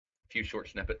few short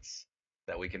snippets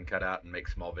that we can cut out and make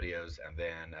small videos, and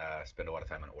then spend a lot of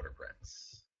time on order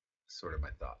prints. Sort of my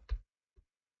thought.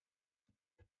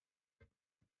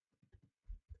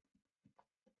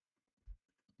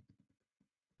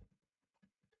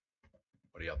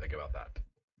 What do y'all think about that?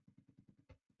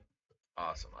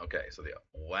 Awesome. Okay, so the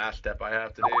last step I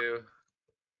have to do.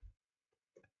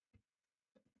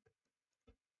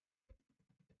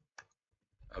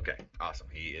 Okay, awesome.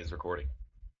 He is recording.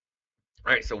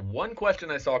 All right, so one question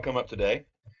I saw come up today,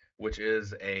 which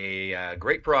is a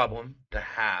great problem to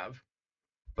have,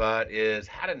 but is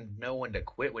how to know when to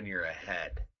quit when you're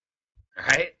ahead. All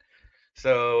right?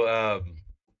 So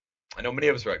I know many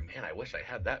of us are like, man, I wish I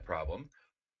had that problem.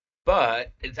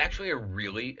 But it's actually a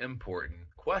really important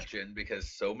question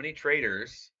because so many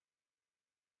traders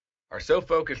are so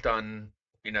focused on,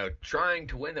 trying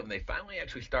to win that when they finally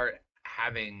actually start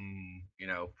having,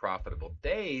 profitable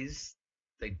days,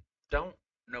 they don't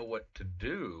know what to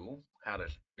do, how to,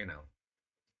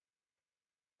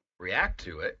 react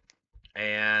to it.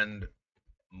 And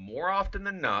more often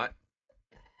than not,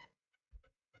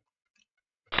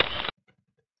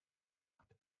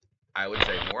 I would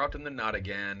say more often than not,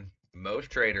 again,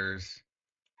 most traders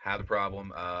have the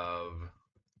problem of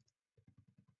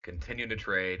continuing to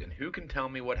trade. And who can tell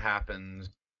me what happens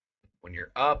when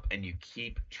you're up and you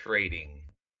keep trading?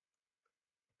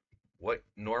 What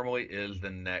normally is the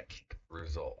next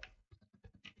result?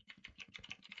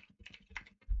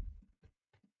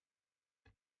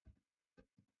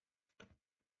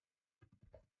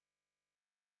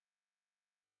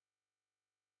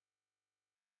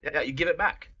 Yeah, you give it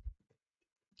back.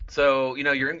 So,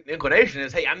 your inclination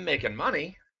is, hey, I'm making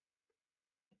money.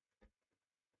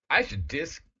 I should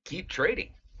just keep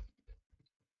trading,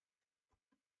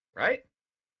 right?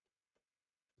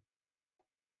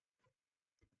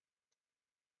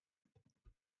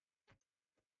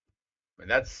 I mean,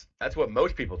 that's what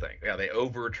most people think. Yeah, they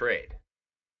over trade.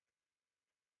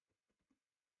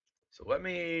 So let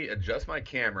me adjust my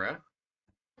camera.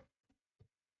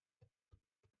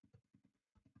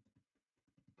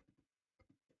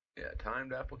 Yeah,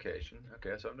 timed application.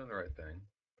 Okay, so I'm doing the right thing.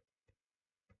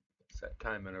 Set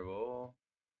time interval.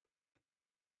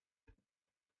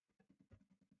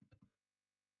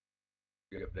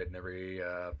 Updating every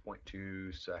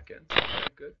 0.2 seconds. Okay,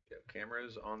 good. Yep,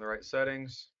 camera's on the right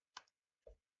settings.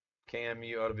 Cam,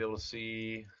 you ought to be able to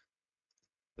see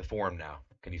the forum now.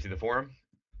 Can you see the forum?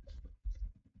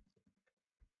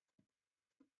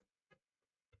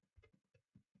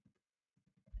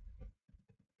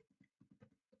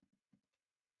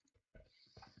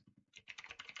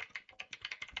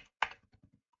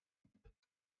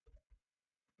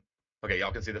 Okay,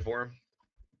 y'all can see the forum?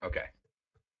 Okay.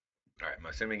 All right, I'm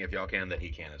assuming if y'all can, that he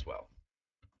can as well.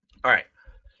 All right.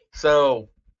 So,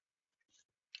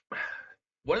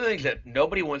 one of the things that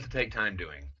nobody wants to take time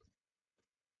doing,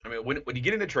 I mean, when you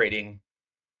get into trading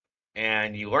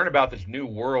and you learn about this new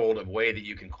world of way that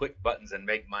you can click buttons and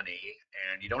make money,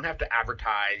 and you don't have to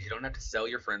advertise, you don't have to sell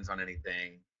your friends on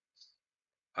anything,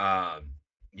 um,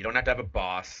 you don't have to have a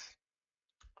boss,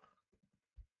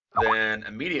 then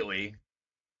immediately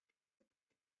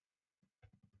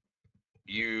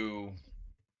you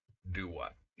do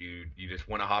what? You just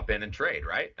want to hop in and trade,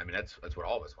 right? I mean, that's what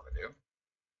all of us want to do.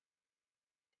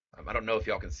 I don't know if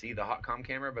y'all can see the Hotcom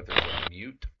camera, but there's a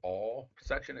mute all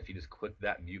section. If you just click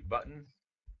that mute button,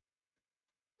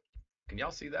 can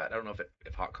y'all see that? I don't know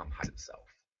if Hotcom hides itself.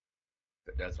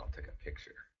 If it does, I'll take a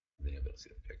picture. Then you'll be able to see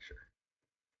the picture.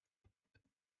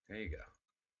 There you go.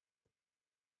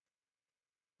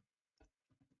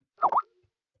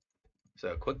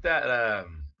 So click that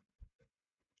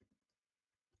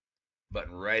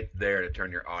button right there to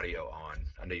turn your audio on.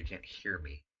 I know you can't hear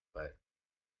me, but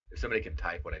if somebody can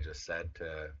type what I just said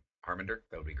to Harminder,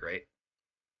 that would be great.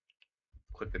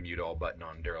 Click the mute all button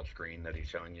on Darrell's screen that he's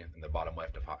showing you in the bottom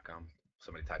left of Hotcom.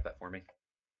 Somebody type that for me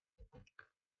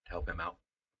to help him out.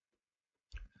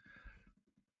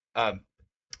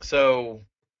 So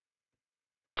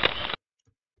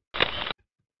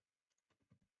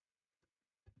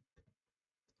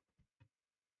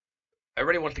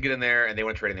everybody wants to get in there and they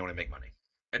want to trade and they want to make money.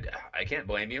 And I can't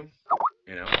blame you,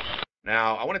 you know.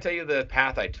 Now, I want to tell you the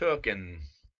path I took, and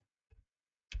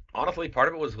honestly, part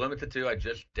of it was limited to I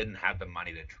just didn't have the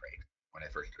money to trade when I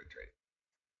first started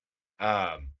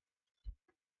trading.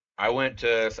 I went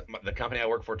to the company I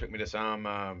work for took me to some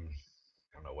I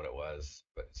don't know what it was,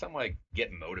 but some like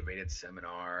get motivated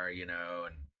seminar,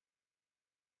 and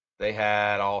they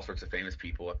had all sorts of famous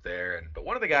people up there, and but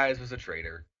one of the guys was a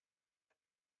trader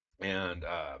and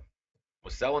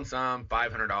was selling some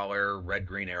 $500 red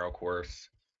green arrow course,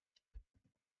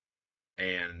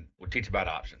 and would teach about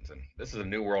options. And this is a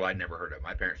new world I'd never heard of.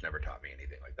 My parents never taught me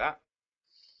anything like that.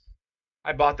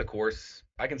 I bought the course.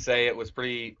 I can say it was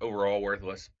pretty overall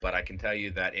worthless, but I can tell you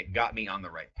that it got me on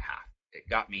the right path. It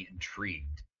got me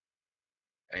intrigued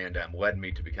and led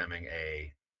me to becoming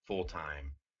a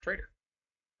full-time trader.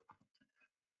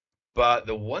 But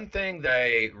the one thing that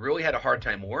I really had a hard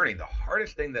time learning, the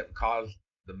hardest thing that caused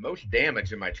the most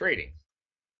damage in my trading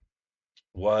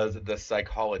was the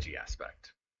psychology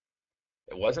aspect.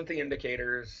 It wasn't the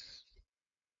indicators,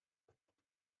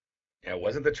 it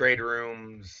wasn't the trade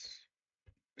rooms,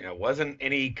 it wasn't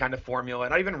any kind of formula,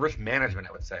 not even risk management,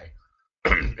 I would say.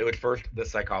 It was first the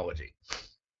psychology.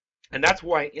 And that's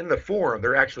why in the forum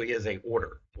there actually is a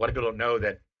order. A lot of people don't know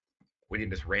that we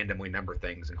didn't just randomly number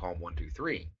things and call them 1, 2,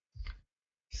 3.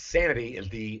 Sanity is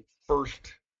the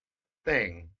first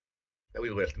thing that we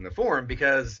list in the forum,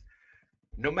 because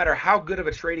no matter how good of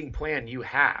a trading plan you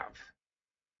have,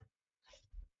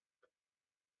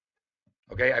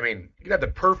 okay, I mean, you can have the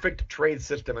perfect trade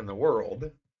system in the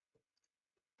world,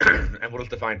 and we'll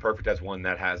just define perfect as one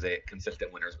that has a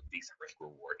consistent winners with decent risk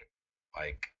reward,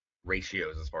 like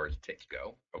ratios as far as ticks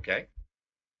go, okay?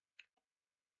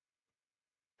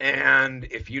 And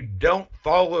if you don't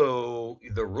follow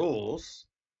the rules,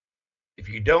 if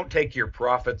you don't take your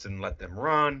profits and let them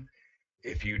run,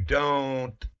 if you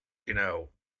don't,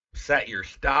 set your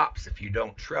stops, if you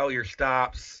don't trail your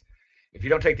stops, if you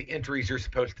don't take the entries you're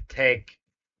supposed to take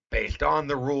based on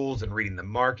the rules and reading the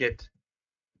market,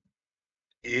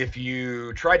 if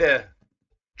you try to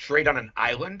trade on an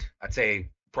island, I'd say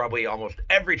probably almost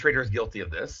every trader is guilty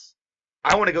of this.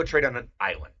 I want to go trade on an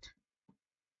island.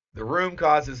 The room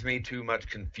causes me too much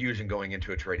confusion going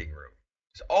into a trading room.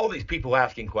 So all these people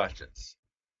asking questions.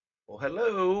 Well,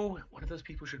 hello, one of those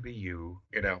people should be you,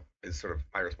 is sort of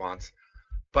my response.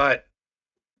 But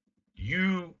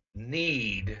you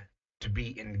need to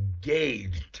be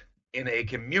engaged in a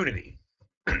community.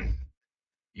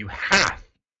 You have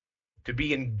to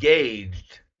be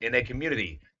engaged in a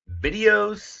community.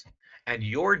 Videos and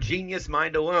your genius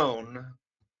mind alone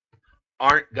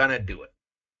aren't gonna do it.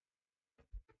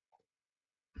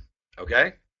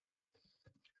 Okay?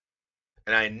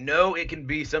 And I know it can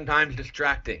be sometimes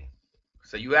distracting.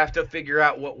 So you have to figure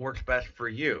out what works best for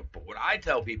you. But what I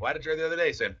tell people, I had a trader the other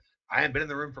day saying, I haven't been in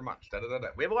the room for months. Da, da, da, da.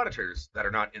 We have a lot of traders that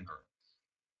are not in the room.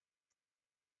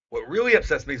 What really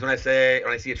upsets me is when I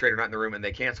see a trader not in the room and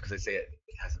they cancel because they say it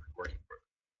hasn't been working for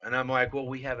them. And I'm like, well,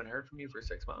 we haven't heard from you for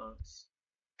 6 months.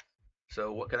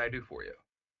 So what can I do for you?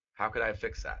 How could I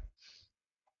fix that?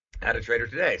 I had a trader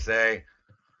today say,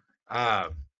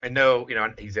 I know,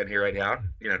 he's in here right now,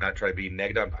 not trying to be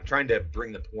negative. I'm trying to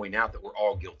bring the point out that we're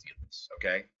all guilty of this,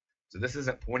 okay? So this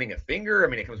isn't pointing a finger. I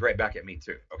mean, it comes right back at me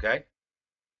too, okay?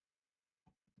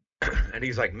 And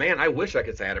he's like, man, I wish I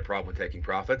could say I had a problem with taking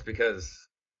profits because,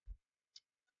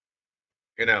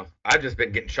 I've just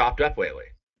been getting chopped up lately.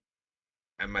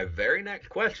 And my very next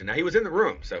question, now he was in the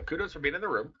room, so kudos for being in the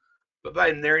room. But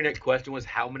my very next question was,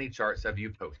 how many charts have you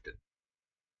posted?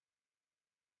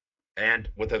 And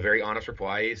with a very honest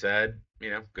reply, he said,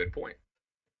 good point.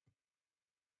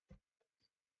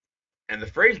 And the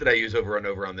phrase that I use over and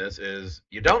over on this is,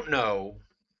 you don't know,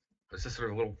 this is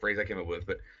sort of a little phrase I came up with,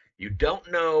 but you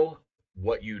don't know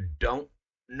what you don't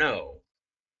know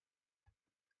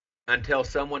until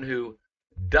someone who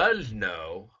does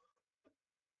know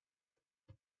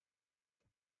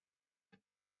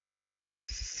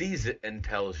sees it and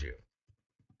tells you.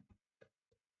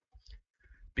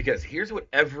 Because here's what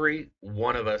every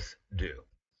one of us do.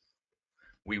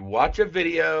 We watch a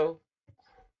video,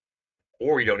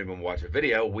 or we don't even watch a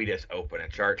video. We just open a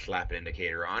chart, slap an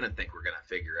indicator on, and think we're going to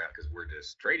figure out because we're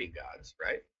just trading gods,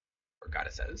 right? Or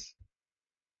goddesses.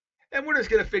 And we're just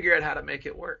going to figure out how to make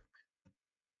it work.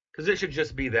 Because it should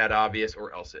just be that obvious,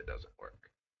 or else it doesn't work.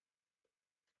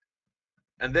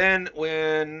 And then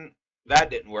when that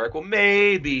didn't work, well,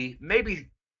 maybe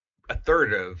a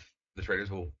third of the traders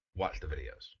will watch the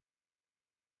videos.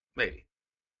 Maybe.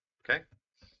 Okay?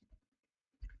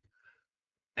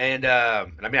 And I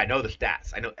mean, I know the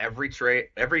stats. I know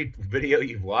every video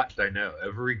you've watched. I know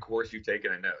every course you've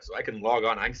taken. I know, so I can log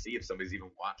on. I can see if somebody's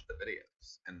even watched the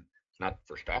videos, and it's not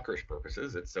for stalkers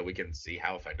purposes. It's so we can see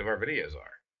how effective our videos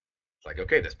are. It's like,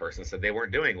 okay, this person said they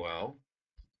weren't doing well.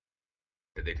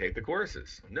 Did they take the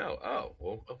courses? No. Oh,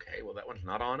 well, okay. Well, that one's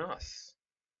not on us.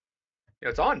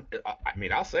 It's on. I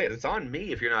mean, I'll say it. It's on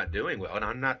me if you're not doing well, and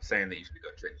I'm not saying that you should go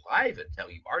trade live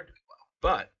until you are doing well,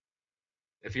 but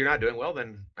if you're not doing well,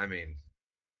 then I mean,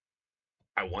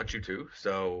 I want you to.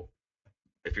 So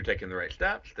if you're taking the right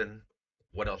steps, then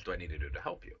what else do I need to do to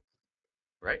help you?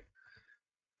 Right?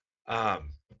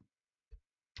 Um,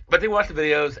 But they watch the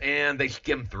videos and they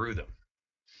skim through them.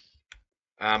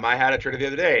 I had a trader the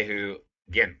other day who,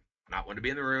 again, not one to be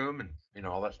in the room and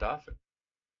all that stuff. And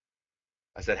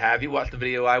I said, "Have you watched the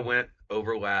video I went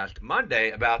over last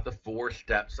Monday about the 4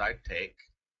 steps I take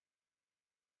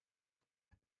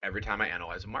every time I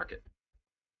analyze a market?"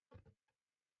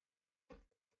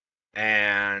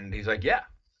 And he's like, "Yeah."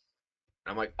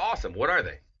 I'm like, "Awesome. What are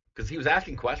they?" Because he was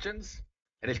asking questions,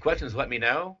 and his questions let me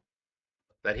know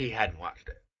that he hadn't watched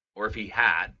it, or if he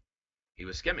had, he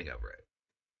was skimming over it.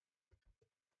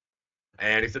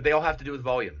 And he said they all have to do with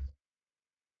volume.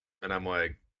 And I'm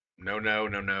like, no, no,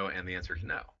 no, no. And the answer is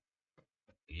no.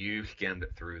 You skimmed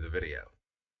through the video.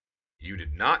 You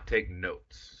did not take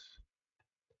notes,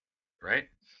 right?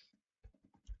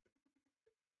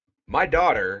 My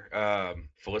daughter,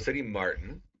 Felicity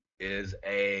Martin, is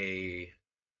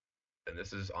and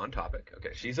this is on topic.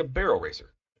 Okay, she's a barrel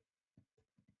racer.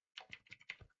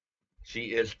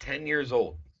 She is 10 years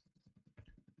old.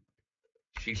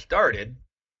 She started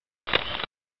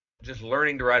just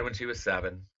learning to ride when she was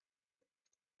 7,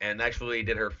 and actually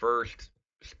did her first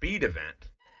speed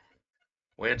event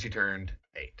when she turned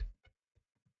 8.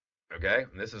 Okay,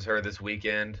 and this is her this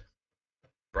weekend.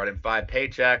 Brought in 5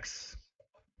 paychecks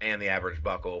and the average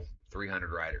buckle,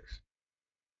 300 riders.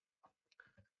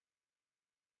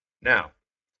 Now,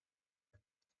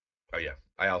 oh yeah,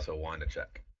 I also won to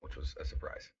check, which was a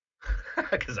surprise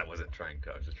because I was just trying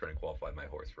to qualify my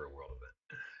horse for a world event.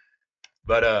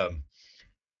 But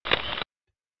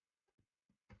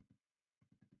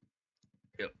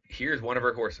here's one of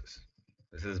her horses.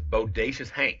 This is Bodacious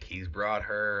Hank. He's brought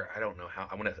her, I don't know how,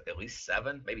 I want to at least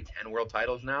 7, maybe 10 world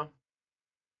titles now.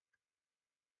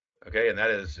 Okay, and that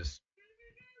is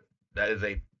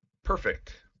a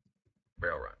perfect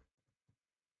barrel run.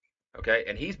 Okay,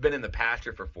 and he's been in the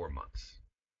pasture for 4 months.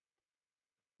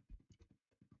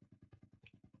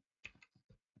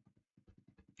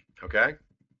 Okay.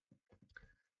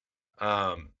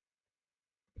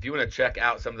 If you want to check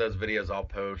out some of those videos, I'll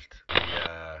post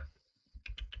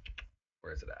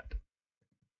where is it at?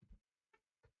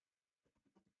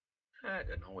 It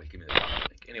doesn't always give me the top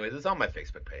link. Anyways, it's on my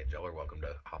Facebook page. Y'all are welcome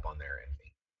to hop on there and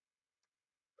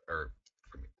or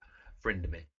friend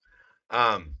me.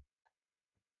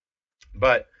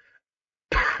 But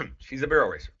she's a barrel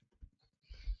racer.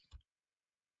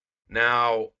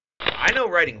 Now, I know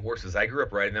riding horses. I grew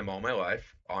up riding them all my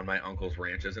life on my uncle's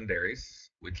ranches and dairies.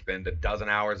 We'd spend a dozen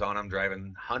hours on them,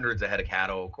 driving hundreds of head of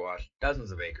cattle across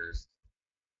dozens of acres.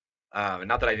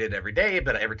 Not that I did every day,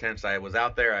 but every time I was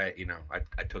out there, I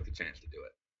took the chance to do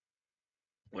it.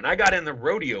 When I got in the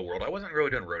rodeo world, I wasn't really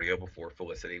doing rodeo before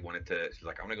Felicity wanted to. She's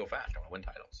like, "I want to go fast. I want to win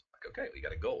titles." I'm like, okay, we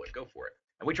got a goal. Let's go for it.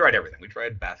 And we tried everything. We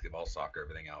tried basketball, soccer,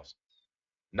 everything else.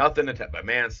 Nothing to but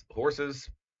man's horses.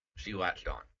 She latched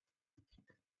on.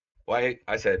 Well,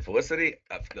 I said, Felicity,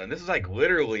 and this is like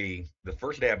literally the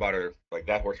first day I bought her, like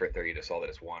that horse right there. You just saw that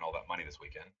it's won all that money this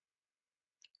weekend.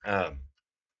 I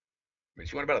mean,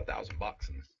 she won about $1,000,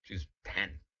 and she's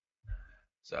 10,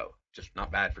 so just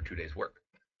not bad for 2 days' work.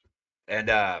 And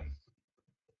I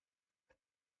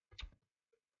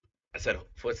said,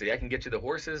 Felicity, I can get you the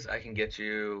horses. I can get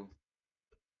you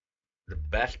the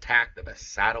best tack, the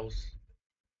best saddles,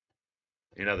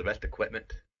 the best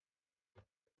equipment.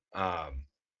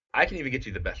 I can even get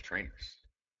you the best trainers,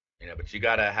 but you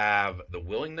got to have the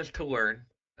willingness to learn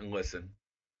and listen,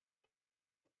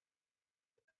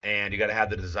 and you got to have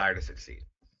the desire to succeed.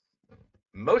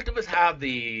 Most of us have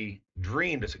the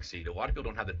dream to succeed. A lot of people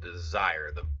don't have the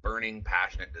desire, the burning,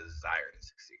 passionate desire to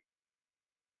succeed.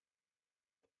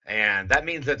 And that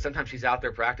means that sometimes she's out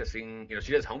there practicing.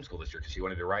 She does homeschool this year because she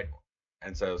wanted to ride more.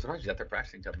 And so sometimes she's out there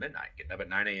practicing till midnight, getting up at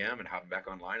 9 a.m. and hopping back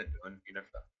online and doing,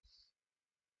 stuff.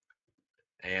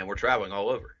 And we're traveling all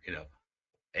over,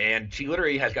 And she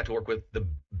literally has got to work with the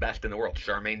best in the world,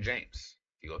 Charmaine James.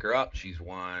 If you look her up, she's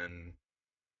won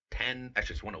 10,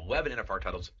 actually, she's won 11 NFR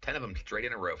titles, 10 of them straight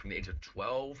in a row from the age of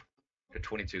 12 to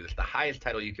 22. That's the highest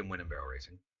title you can win in barrel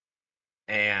racing.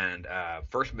 And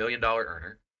first $1 million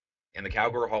earner in the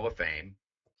Cowgirl Hall of Fame.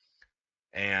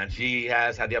 And she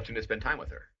has had the opportunity to spend time with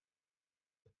her.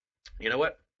 You know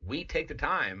what? We take the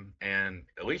time, and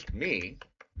at least me,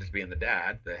 just being the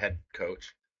dad, the head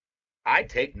coach, I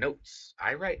take notes.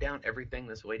 I write down everything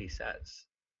this lady says.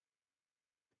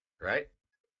 Right?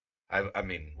 I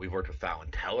mean, we've worked with Fallon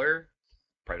Teller.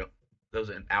 Probably those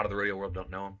out of the rodeo world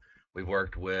don't know him. We've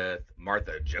worked with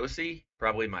Martha Josie,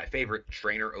 probably my favorite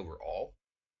trainer overall,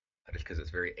 just because it's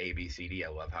very ABCD. I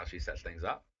love how she sets things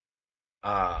up.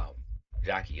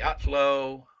 Jackie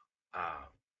Otslow,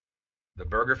 the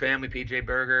Berger family, PJ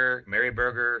Berger, Mary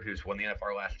Berger, who's won the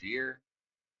NFR last year.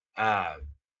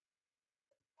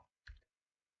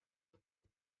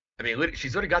 I mean,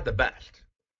 she's already got the best.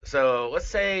 So let's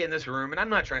say in this room, and I'm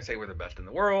not trying to say we're the best in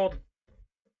the world,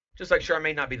 just like Charmaine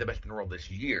may not be the best in the world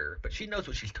this year, but she knows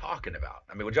what she's talking about.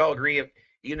 I mean, would y'all agree,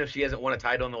 even if she hasn't won a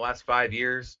title in the last 5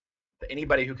 years, that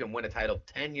anybody who can win a title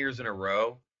 10 years in a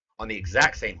row on the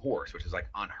exact same horse, which is like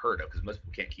unheard of because most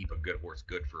people can't keep a good horse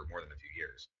good for more than a few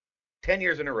years, 10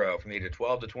 years in a row from the age of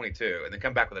 12 to 22, and then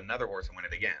come back with another horse and win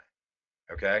it again.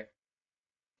 Okay?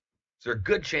 So there's a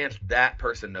good chance that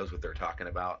person knows what they're talking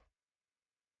about.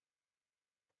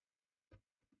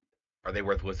 Are they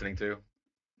worth listening to?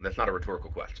 That's not a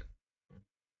rhetorical question.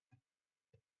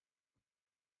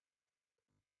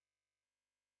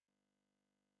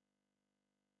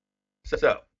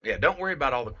 So, yeah, don't worry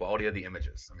about all the quality of the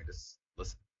images. I mean, just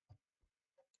listen.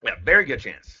 Yeah, very good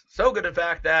chance. So good, in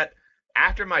fact, that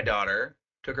after my daughter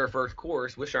took her first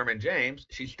course with Charmaine James,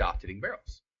 she stopped hitting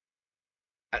barrels.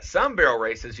 At some barrel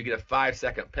races, you get a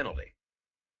 5-second penalty,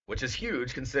 which is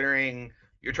huge considering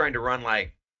you're trying to run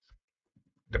like,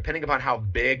 depending upon how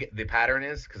big the pattern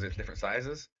is, because there's different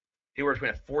sizes, he works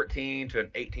between a 14 to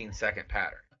an 18-second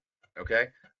pattern. Okay?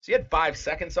 So you had 5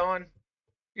 seconds on,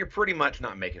 you're pretty much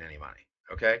not making any money.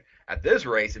 Okay? At this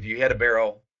race, if you hit a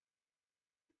barrel,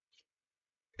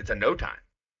 it's a no time.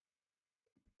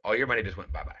 All your money just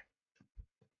went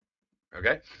bye-bye.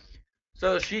 Okay?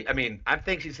 So I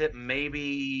think she's hit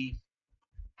maybe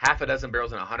half a dozen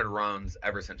barrels in 100 runs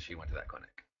ever since she went to that clinic.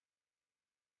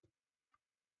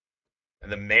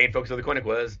 And the main focus of the clinic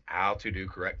was how to do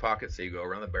correct pockets so you go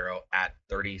around the barrel at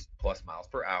 30 plus miles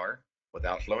per hour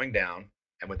without slowing down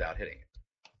and without hitting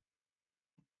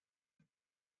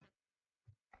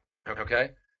it. Okay?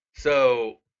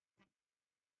 So,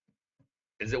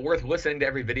 is it worth listening to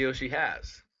every video she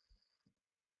has?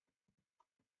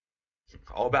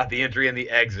 All about the entry and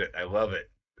the exit. I love it.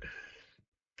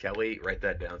 Kelly, write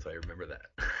that down so I remember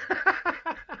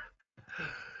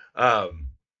that.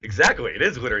 Exactly. It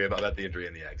is literally about the entry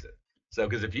and the exit. So,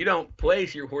 because if you don't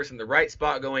place your horse in the right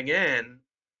spot going in,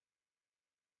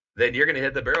 then you're going to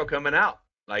hit the barrel coming out.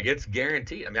 Like, it's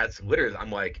guaranteed. I mean, that's literally,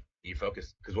 I'm like, you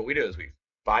focus. Because what we do is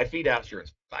 5 feet out, you're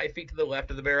 5 feet to the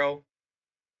left of the barrel,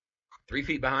 3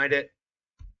 feet behind it,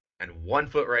 and 1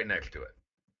 foot right next to it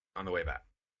on the way back.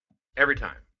 Every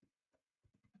time.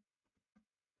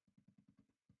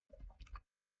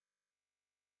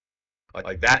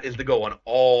 Like that is the goal on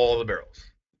all the barrels.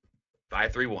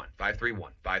 5-3-1, 5-3-1,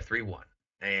 5-3-1.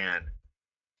 And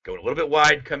go a little bit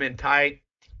wide, come in tight,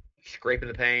 scraping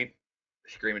the paint,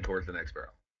 screaming towards the next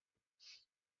barrel.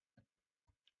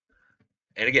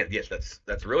 And again, yes,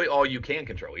 that's really all you can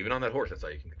control. Even on that horse, that's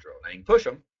all you can control. Now you can push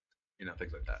them,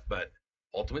 things like that. But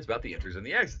ultimately, it's about the entries and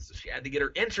the exits. So she had to get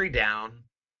her entry down,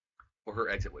 or her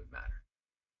exit wouldn't matter.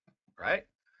 Right?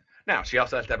 Now, she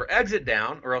also has to have her exit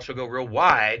down, or else she'll go real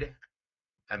wide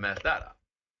and mess that up.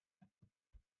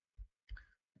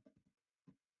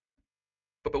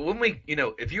 But when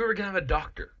if you were going to have a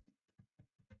doctor,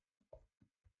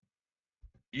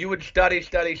 you would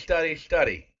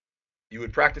study. You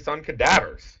would practice on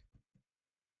cadavers,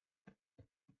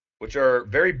 which are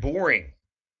very boring,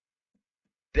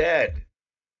 dead,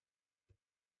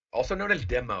 also known as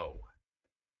demo.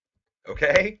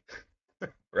 Okay?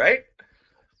 Right?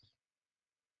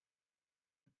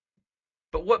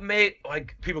 But what made,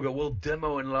 people go, well,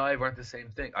 demo and live aren't the same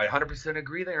thing. I 100%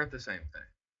 agree they aren't the same thing.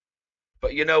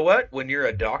 But you know what? When you're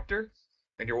a doctor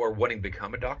and you're wanting to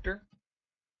become a doctor,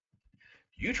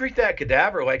 you treat that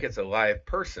cadaver like it's a live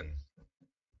person.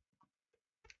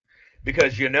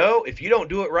 Because if you don't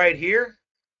do it right here,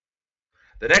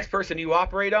 the next person you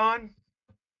operate on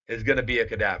is going to be a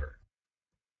cadaver.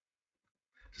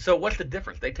 So what's the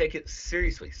difference? They take it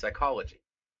seriously, psychology.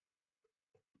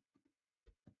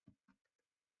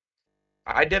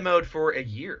 I demoed for a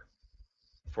year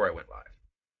before I went live.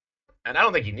 And I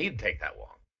don't think you need to take that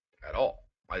long at all.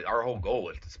 Our whole goal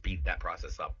is to speed that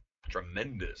process up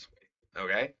tremendously.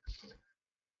 Okay?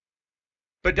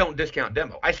 But don't discount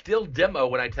demo. I still demo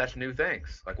when I test new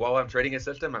things. Like while I'm trading a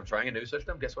system, I'm trying a new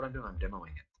system. Guess what I'm doing? I'm demoing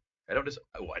it. I don't just,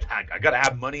 I got to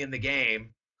have money in the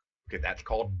game. Okay, that's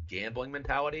called gambling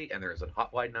mentality, and there is a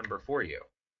hotline number for you.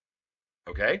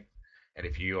 Okay? And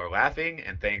if you are laughing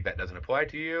and think that doesn't apply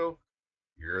to you,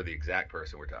 you're the exact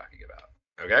person we're talking about.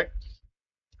 Okay?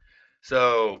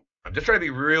 So I'm just trying to be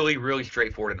really, really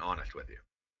straightforward and honest with you.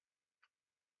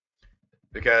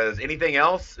 Because anything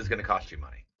else is going to cost you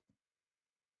money.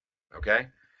 Okay?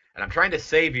 And I'm trying to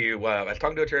save you. I was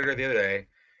talking to a trader the other day,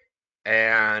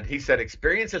 and he said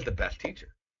experience is the best teacher.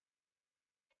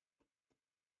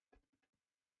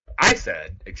 I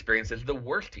said experience is the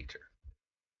worst teacher.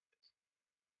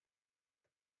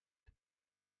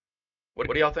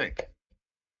 What do y'all think?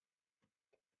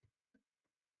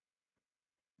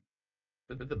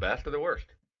 Is it the best or the worst?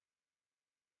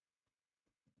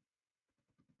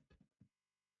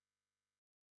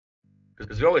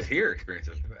 Because we always hear experience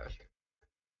is the best.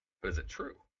 But is it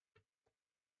true?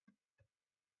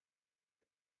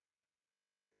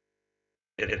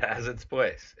 It has its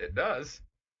place. It does.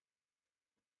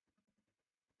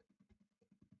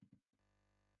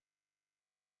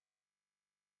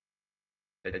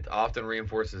 It often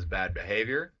reinforces bad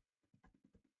behavior.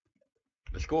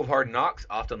 The school of hard knocks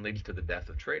often leads to the death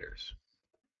of traders.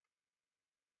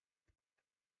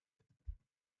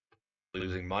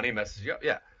 Losing money messes you up.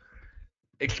 Yeah.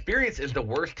 Experience is the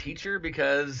worst teacher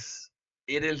because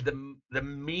it is the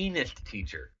meanest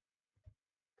teacher.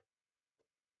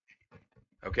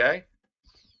 Okay?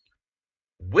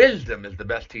 Wisdom is the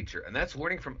best teacher, and that's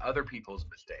learning from other people's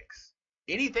mistakes.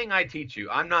 Anything I teach you,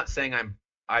 I'm not saying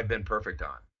I've been perfect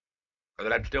on, or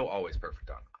that I'm still always perfect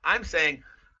on. I'm saying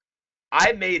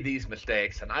I made these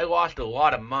mistakes and I lost a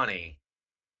lot of money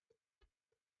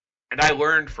and I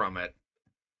learned from it.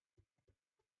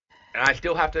 And I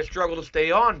still have to struggle to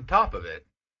stay on top of it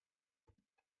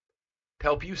to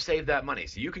help you save that money.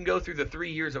 So you can go through the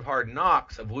 3 years of hard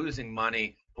knocks of losing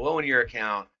money, blowing your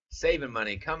account, saving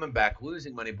money, coming back,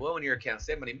 losing money, blowing your account,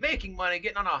 saving money, making money,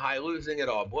 getting on a high, losing it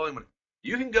all, blowing money.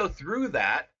 You can go through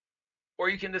that, or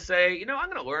you can just say, I'm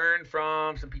going to learn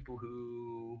from some people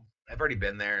who have already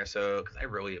been there. So, because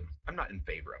I'm not in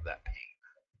favor of that pain.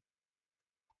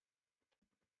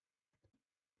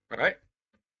 All right.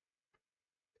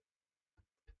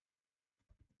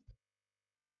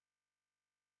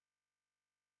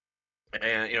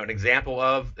 And, an example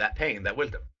of that pain, that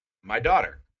wisdom. My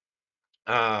daughter.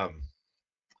 Um,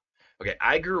 okay,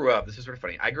 I grew up, this is sort of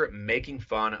funny. I grew up making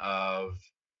fun of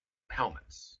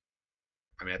helmets.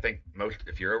 I mean, I think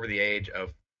if you're over the age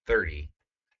of 30,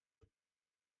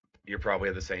 you're probably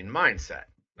of the same mindset.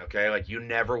 Okay, like you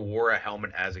never wore a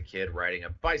helmet as a kid riding a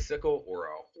bicycle or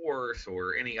a horse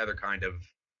or any other kind of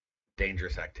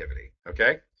dangerous activity.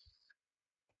 Okay,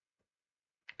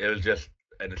 it was just,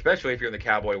 and especially if you're in the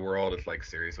cowboy world, it's like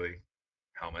seriously,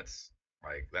 helmets,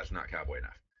 like that's not cowboy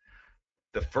enough.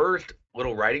 The first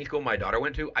little riding school my daughter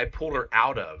went to, I pulled her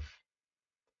out of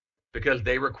because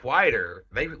they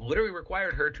literally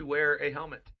required her to wear a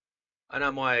helmet. And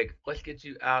I'm like, let's get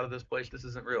you out of this place. This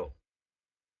isn't real.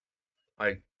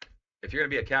 Like, if you're gonna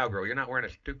be a cowgirl, you're not wearing a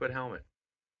stupid helmet.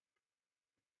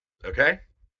 Okay?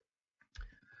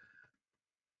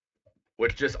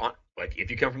 Which just on like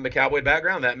if you come from the cowboy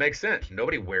background, that makes sense.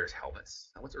 Nobody wears helmets.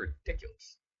 Helmets are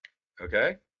ridiculous.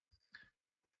 Okay?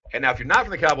 And now if you're not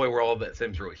from the cowboy world, that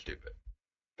seems really stupid.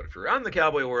 But if you're on the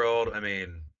cowboy world, I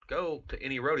mean, go to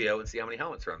any rodeo and see how many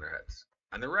helmets are on their heads.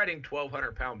 And they're riding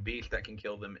 1,200-pound beasts that can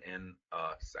kill them in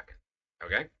a second.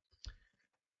 Okay?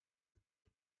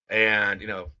 And,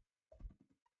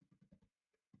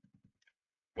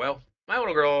 well, my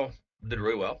little girl did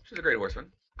really well. She's a great horseman.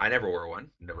 I never wore one.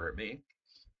 Never hurt me.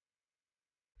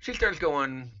 She starts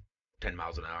going 10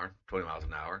 miles an hour, 20 miles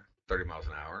an hour, 30 miles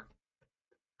an hour,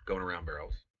 going around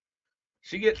barrels.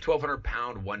 She gets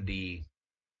 1,200-pound 1D.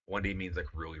 1D means like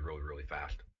really, really, really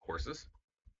fast horses.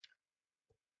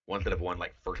 Ones that have won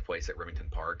like first place at Remington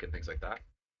Park and things like that.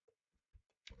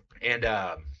 And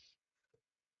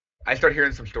I started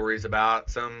hearing some stories about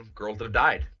some girls that have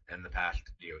died in the past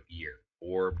year,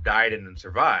 or died and then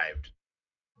survived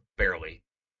barely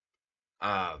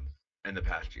in the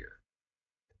past year.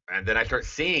 And then I start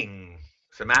seeing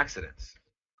some accidents,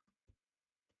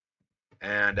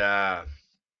 and I'm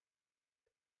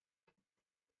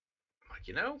like,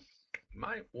 you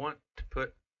might want to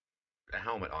put a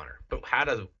helmet on her. But how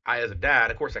does I, as a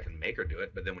dad, of course, I can make her do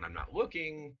it, but then when I'm not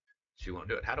looking, she won't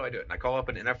do it. How do I do it? And I call up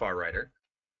an NFR writer,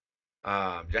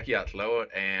 Jackie Outslow,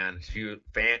 and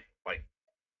like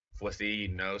Felicity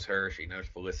knows her. She knows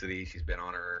Felicity. She's been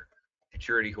on her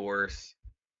maturity horse,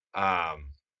 um,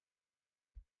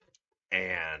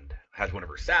 and has one of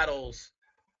her saddles.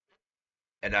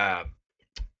 And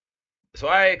so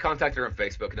I contacted her on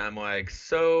Facebook, and I'm like,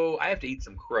 so I have to eat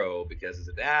some crow because as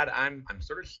a dad, I'm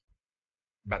sort of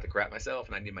about to crap myself,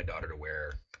 and I need my daughter to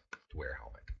wear a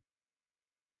helmet.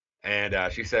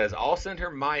 And she says I'll send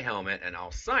her my helmet and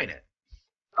I'll sign it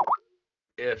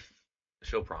if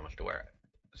she'll promise to wear it.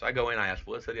 So I go in, I ask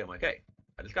Felicity, I'm like, hey,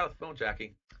 I just got off the phone,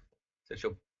 Jackie. Said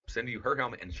she'll send you her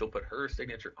helmet and she'll put her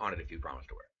signature on it if you promise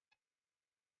to wear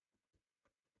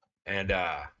it. And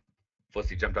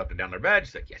Felicity jumped up and down their bed.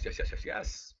 She's like, yes, yes, yes, yes,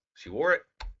 yes. She wore it.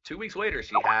 2 weeks later,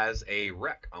 she has a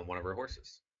wreck on one of her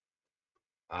horses.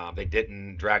 They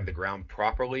didn't drag the ground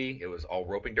properly. It was all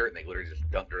roping dirt, and they literally just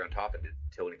dumped dirt on top and didn't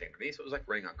till anything underneath. So it was like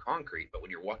running on concrete, but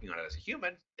when you're walking on it as a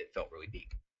human, it felt really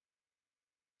deep.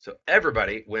 So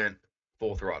everybody went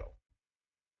full throttle.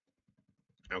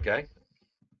 Okay?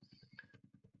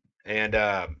 And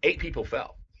 8 people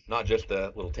fell, not just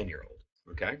the little 10-year-old.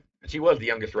 Okay? And she was the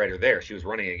youngest rider there. She was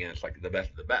running against like the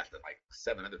best of the best, and like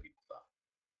 7 other people fell.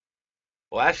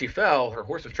 Well, as she fell, her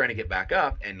horse was trying to get back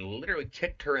up and literally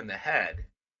kicked her in the head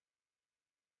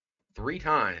 3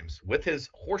 times with his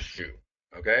horseshoe.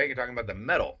 Okay? You're talking about the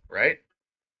metal, right?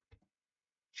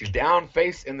 She's down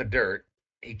face in the dirt.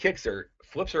 He kicks her,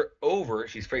 flips her over.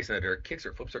 She's facing the dirt. Kicks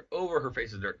her, flips her over. Her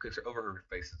face is dirt. Kicks her over. Her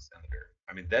face is in the dirt.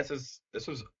 I mean, this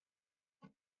was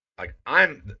like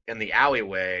I'm in the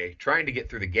alleyway trying to get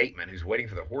through the gateman who's waiting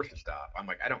for the horse to stop. I'm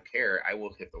like, I don't care. I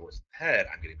will hit the horse's head.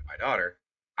 I'm getting to my daughter.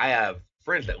 I have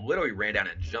friends that literally ran down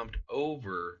and jumped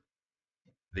over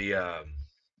the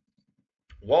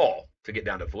wall to get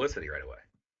down to Felicity right away.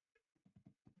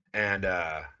 And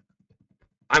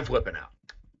I'm flipping out.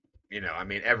 I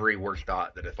mean, every worst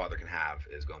thought that a father can have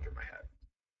is going through my head.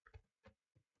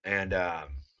 And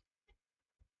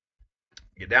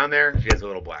get down there, she has a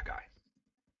little black eye.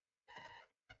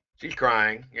 She's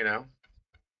crying, She's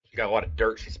got a lot of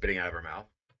dirt she's spitting out of her mouth.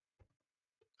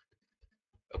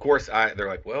 Of course, they're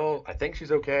like, well, I think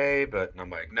she's okay, but I'm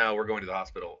like, no, we're going to the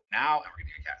hospital now, and we're going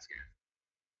to get a CAT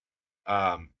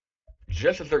scan.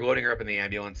 Just as they're loading her up in the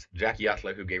ambulance, Jackie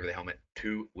Yotzler, who gave her the helmet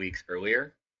 2 weeks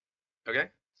earlier, okay,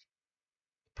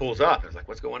 pulls up and is like,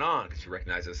 what's going on? Because she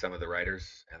recognizes some of the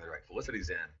riders, and they're like,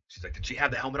 Felicity's in. She's like, did she have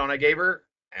the helmet on I gave her?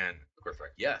 And of course, they're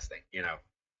like, yes.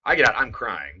 I get out, I'm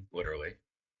crying, literally,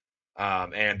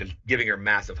 and just giving her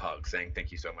massive hugs, saying,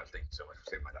 thank you so much for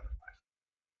saving my daughter's life.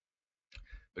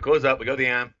 We close up, we go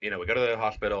to we go to the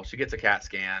hospital. She gets a CAT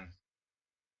scan,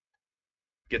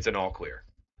 gets an all clear.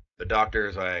 The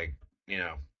doctor's like,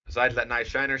 besides that nice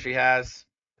shiner she has,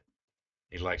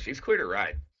 he's like, she's clear to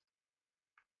ride.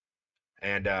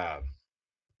 And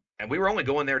we were only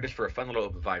going there just for a fun little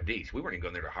open 5D. We weren't even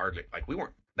going there to hardly,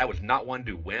 that was not one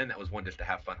to win. That was one just to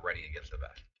have fun riding against the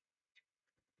best.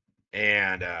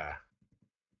 And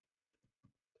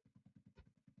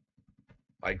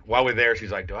while we're there,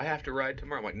 she's like, do I have to ride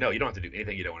tomorrow? I'm like, no, you don't have to do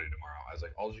anything you don't want to do tomorrow. I was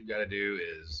like, all you got to do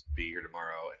is be here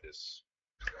tomorrow and just,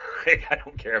 I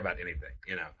don't care about anything,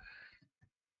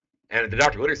 And the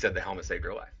doctor literally said the helmet saved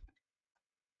her life.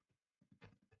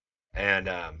 And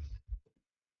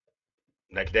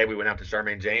next day we went out to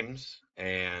Charmaine James,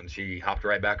 and she hopped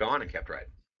right back on and kept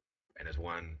riding, and has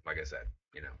won, like I said,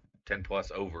 10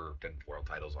 plus over 10 world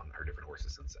titles on her different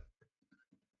horses since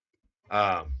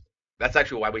then. That's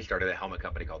actually why we started a helmet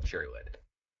company called Cherry Lid.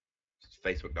 It's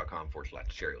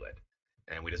facebook.com/Cherry Lid.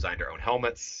 And we designed our own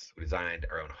helmets. We designed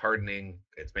our own hardening.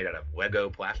 It's made out of Lego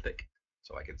plastic,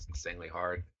 so it's insanely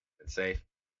hard and safe.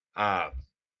 All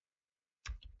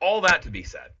that to be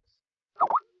said,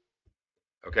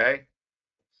 okay,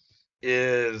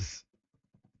 is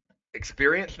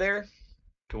experience there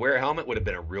to wear a helmet would have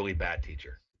been a really bad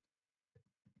teacher.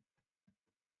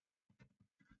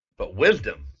 But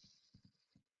wisdom,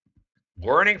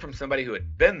 learning from somebody who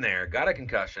had been there, got a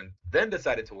concussion, then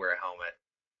decided to wear a helmet,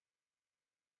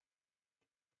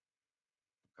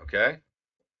 okay,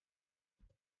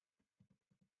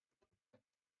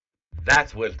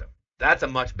 that's wisdom. That's a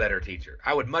much better teacher.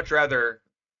 I would much rather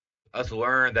us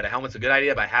learn that a helmet's a good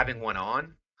idea by having one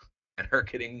on and her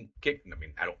getting kicked. I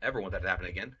mean, I don't ever want that to happen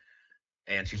again.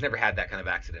 And she's never had that kind of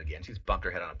accident again. She's bumped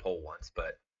her head on a pole once,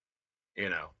 but,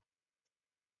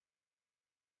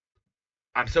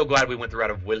 I'm so glad we went the route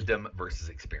of wisdom versus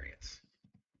experience.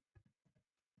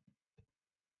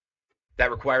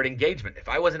 That required engagement. If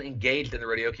I wasn't engaged in the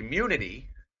rodeo community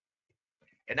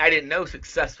and I didn't know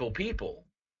successful people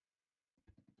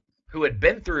who had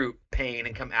been through pain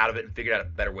and come out of it and figured out a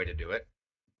better way to do it,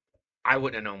 I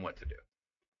wouldn't have known what to do.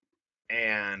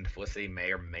 And Felicity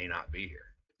may or may not be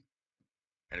here.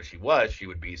 And if she was, she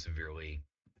would be severely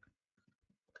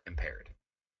impaired.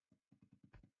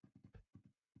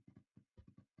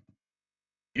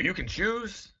 You can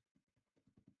choose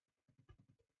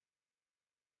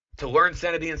to learn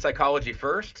sanity and psychology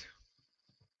first,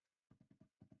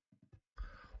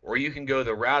 or you can go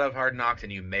the route of hard knocks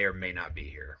and you may or may not be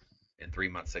here in 3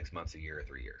 months, 6 months, a year, or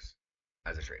 3 years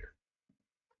as a trader.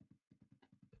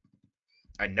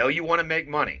 I know you want to make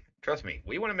money. Trust me,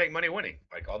 we want to make money winning,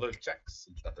 like all those checks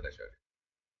and stuff that I showed you.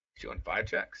 She won 5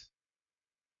 checks.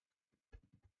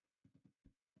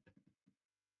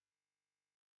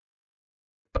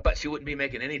 But she wouldn't be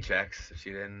making any checks if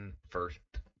we didn't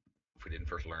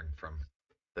first learn from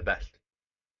the best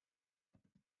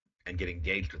and get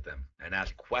engaged with them and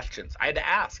ask questions. I had to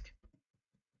ask.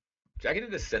 Jackie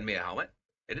didn't just send me a helmet.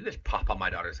 It didn't just pop on my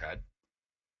daughter's head.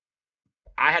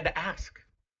 I had to ask.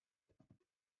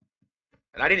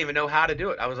 And I didn't even know how to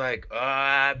do it. I was like,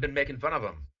 I've been making fun of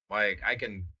him. Like, I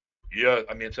can, yeah,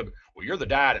 I mean, so, well, you're the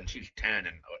dad and she's 10.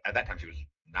 And at that time she was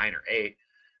 9 or 8.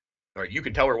 Or you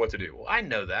can tell her what to do. Well, I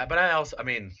know that. But I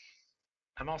mean,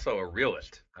 I'm also a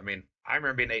realist. I mean, I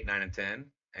remember being 8, 9, and 10.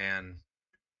 And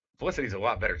Felicity's a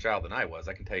lot better child than I was.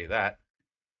 I can tell you that.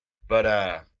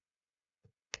 But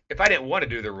if I didn't want to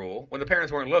do the rule, when the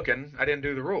parents weren't looking, I didn't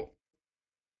do the rule.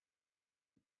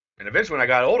 And eventually, when I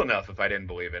got old enough, if I didn't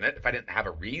believe in it, if I didn't have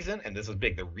a reason, and this is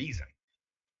big, the reason.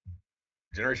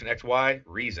 Generation X, Y,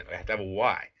 reason. I have to have a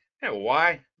why. I have a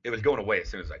why. It was going away as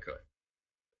soon as I could.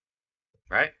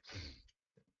 Right?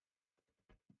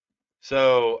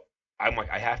 So I'm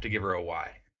like, I have to give her a why.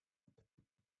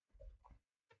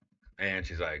 And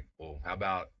she's like, well, how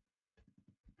about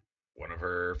one of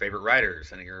her favorite writers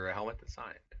sending her a helmet that's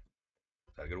signed?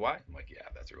 Is that a good why? I'm like, yeah,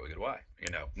 that's a really good why.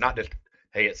 You know, not just,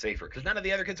 hey, it's safer. Because none of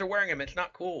the other kids are wearing them. It's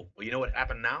not cool. Well, you know what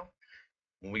happened now?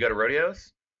 When we go to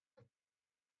rodeos,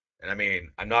 and I mean,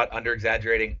 I'm not under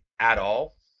exaggerating at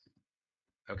all.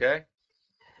 Okay?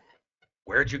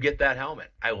 Where'd you get that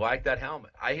helmet? I like that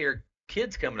helmet. I hear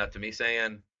kids coming up to me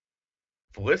saying,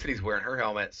 Felicity's wearing her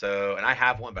helmet, so, and I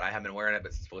have one, but I haven't been wearing it,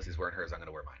 but since Felicity's wearing hers, I'm going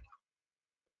to wear mine now.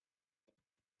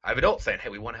 I have adults saying, hey,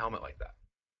 we want a helmet like that.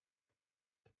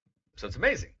 So it's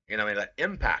amazing. You know, I mean, that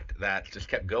impact that just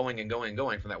kept going and going and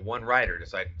going from that one writer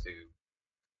deciding to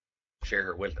share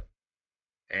her wisdom.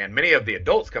 And many of the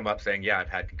adults come up saying, yeah, I've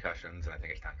had concussions and I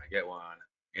think it's time I get one.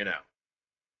 You know,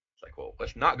 it's like, well,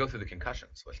 let's not go through the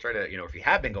concussions. Let's try to, you know, if you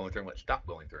have been going through them, let's stop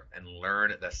going through them and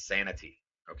learn the sanity.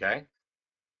 Okay.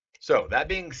 So that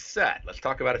being said, let's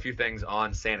talk about a few things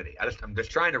on sanity. I'm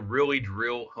just trying to really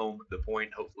drill home the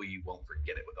point. Hopefully you won't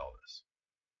forget it with all this.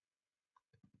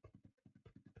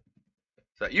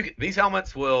 So these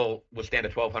helmets will withstand a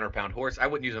 1,200-pound horse. I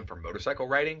wouldn't use them for motorcycle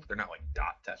riding. They're not like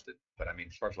dot tested, but I mean,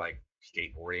 as far as like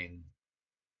skateboarding,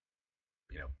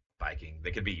 you know, biking,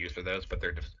 they could be used for those. But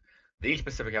these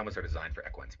specific helmets are designed for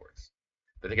equine sports.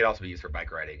 But they could also be used for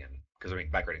bike riding, and because I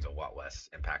mean, bike riding is a lot less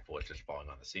impactful. It's just falling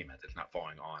on the cement. It's not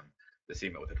falling on the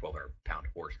cement with a 1,200-pound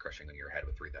horse crushing on your head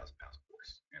with 3,000 pounds of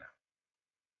force. You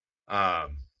know.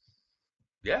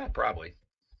 Yeah, probably.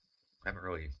 I haven't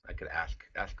really. I could ask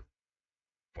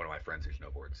one of my friends who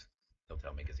snowboards. He'll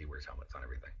tell me because he wears helmets on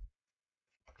everything.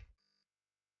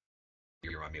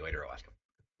 You remind me later. I'll ask him.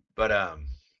 But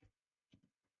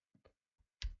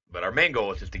but our main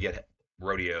goal is just to get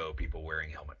rodeo people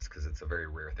wearing helmets because it's a very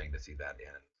rare thing to see that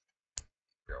in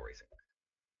trail racing.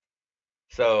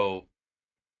 So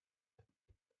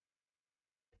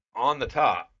on the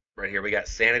top right here, we got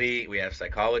sanity, we have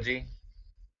psychology,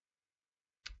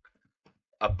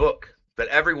 a book that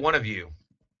every one of you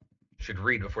should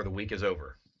read before the week is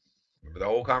over. Remember the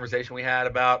whole conversation we had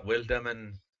about wisdom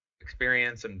and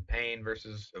experience and pain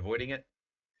versus avoiding it?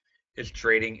 It's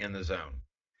Trading in the Zone.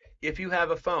 If you have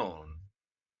a phone,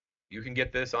 you can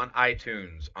get this on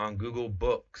iTunes, on Google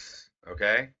Books,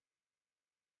 okay?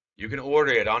 You can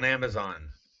order it on Amazon,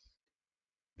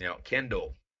 you know,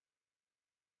 Kindle.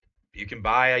 You can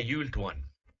buy a used one.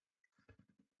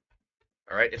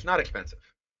 All right, it's not expensive.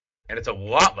 And it's a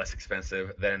lot less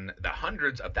expensive than the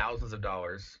hundreds of thousands of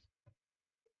dollars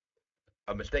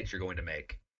of mistakes you're going to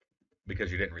make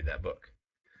because you didn't read that book.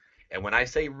 And when I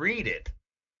say read it,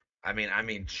 I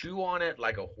mean chew on it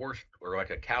like a horse or like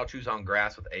a cow chews on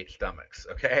grass with 8 stomachs,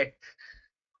 okay?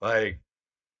 Like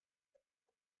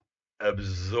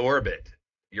absorb it.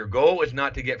 Your goal is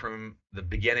not to get from the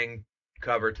beginning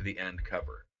cover to the end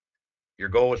cover. Your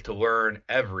goal is to learn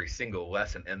every single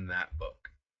lesson in that book.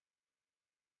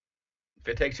 If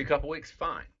it takes you a couple weeks,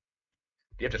 fine.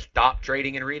 Do you have to stop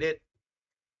trading and read it?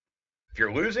 If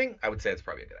you're losing, I would say it's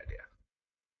probably a good idea.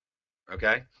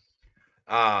 Okay?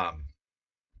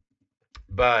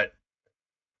 But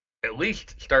at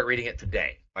least start reading it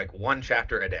today, like one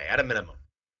chapter a day at a minimum.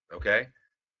 Okay?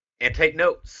 And take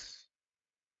notes.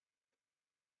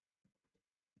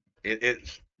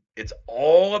 It's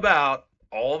all about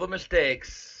all the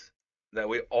mistakes that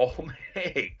we all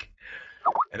make.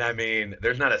 And I mean,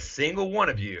 there's not a single one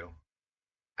of you,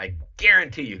 I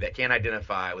guarantee you, that can't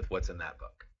identify with what's in that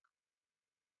book.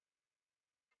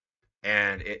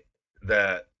 And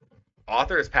the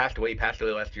author has passed away. He passed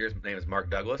away last year. His name is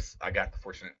Mark Douglas. I got the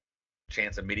fortunate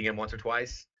chance of meeting him once or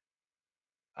twice.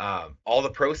 All the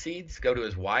proceeds go to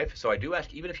his wife. So I do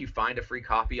ask, even if you find a free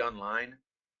copy online,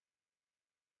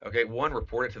 okay, one,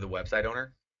 report it to the website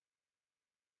owner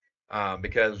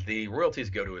because the royalties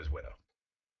go to his widow.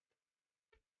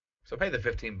 So pay the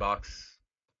 $15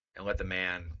 and let the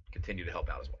man continue to help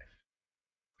out his wife.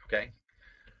 Okay?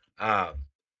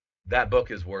 That book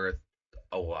is worth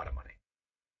a lot of money.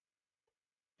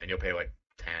 And you'll pay like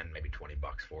 10, maybe 20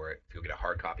 bucks for it. If you'll get a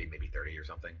hard copy, maybe 30 or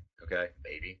something. Okay,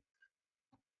 maybe.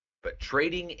 But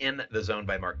Trading in the Zone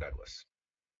by Mark Douglas.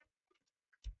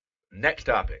 Next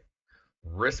topic,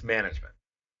 risk management.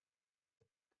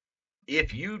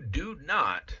 If you do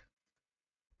not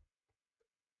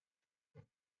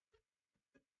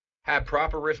have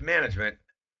proper risk management,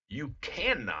 you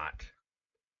cannot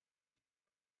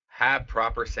have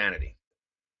proper sanity.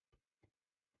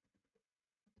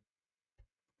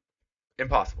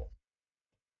 Impossible.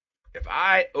 If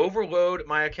I overload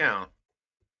my account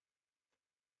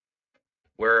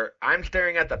where I'm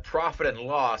staring at the profit and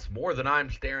loss more than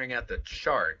I'm staring at the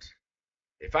chart,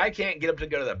 if I can't get up to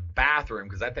go to the bathroom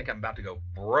because I think I'm about to go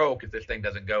broke if this thing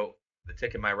doesn't go the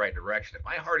tick in my right direction, if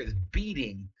my heart is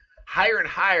beating higher and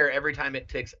higher every time it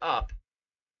ticks up,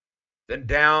 then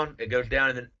down, it goes down,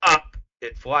 and then up,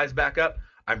 it flies back up,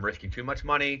 I'm risking too much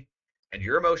money, and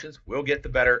your emotions will get the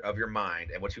better of your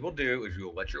mind. And what you will do is you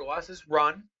will let your losses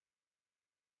run.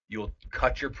 You will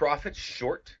cut your profits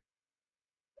short.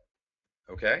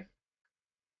 Okay?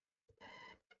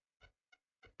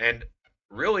 And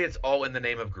really, it's all in the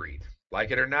name of greed.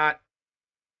 Like it or not,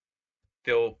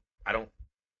 I don't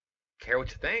care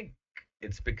what you think.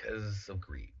 It's because of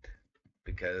greed.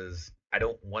 Because I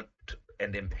don't want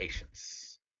and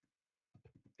impatience.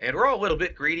 And we're all a little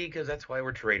bit greedy because that's why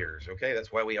we're traders, okay?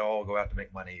 That's why we all go out to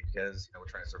make money because we're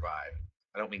trying to survive.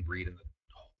 I don't mean greed in the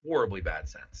horribly bad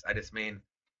sense. I just mean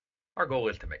our goal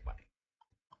is to make money.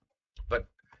 But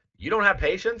you don't have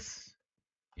patience,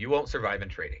 you won't survive in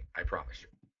trading. I promise you.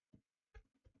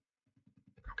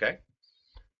 Okay?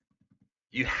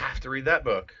 You have to read that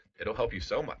book. It'll help you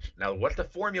so much. Now, what's the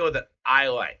formula that I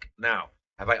like? Now,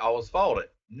 have I always followed it?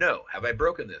 No. Have I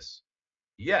broken this?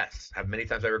 Yes. Have many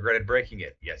times I regretted breaking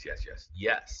it? Yes, yes, yes,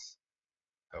 yes.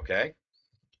 Okay?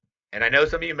 And I know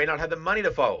some of you may not have the money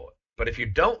to follow it, but if you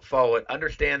don't follow it,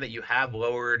 understand that you have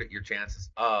lowered your chances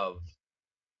of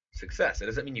success. It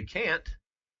doesn't mean you can't.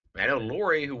 I know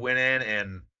Lori, who went in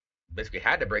and basically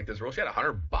had to break this rule, she had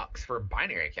 $100 for a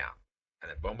binary account. And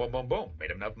then boom, boom, boom, boom,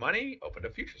 made enough money, opened a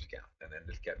futures account, and then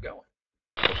just kept going.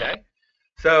 Okay?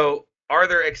 So are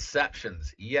there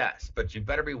exceptions? Yes, but you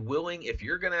better be willing, if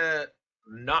you're going to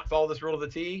not follow this rule to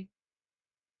the T,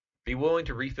 be willing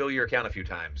to refill your account a few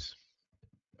times.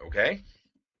 Okay?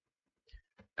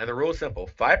 And the rule is simple.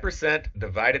 5%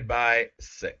 divided by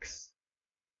 6.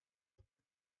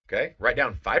 Okay? Write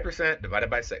down 5% divided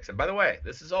by 6. And by the way,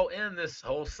 this is all in this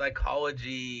whole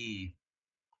psychology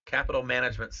capital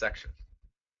management section.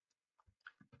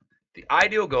 The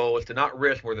ideal goal is to not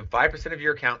risk more than 5% of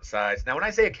your account size. Now, when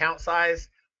I say account size,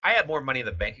 I have more money in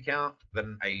the bank account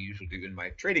than I usually do in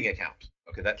my trading account.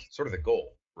 Okay, that's sort of the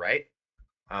goal, right?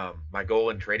 My goal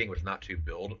in trading was not to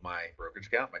build my brokerage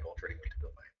account. My goal in trading was to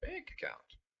build my bank account.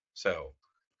 So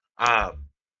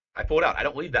I pulled out. I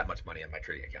don't leave that much money in my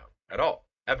trading account at all,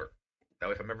 ever. That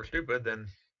way, if I'm ever stupid, then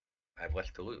I have less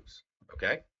to lose.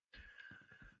 Okay?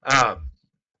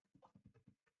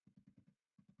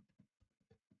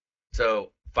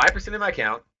 So 5% of my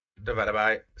account divided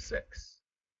by 6.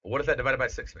 Well, what does that divided by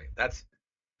 6 mean? That's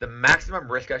the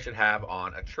maximum risk I should have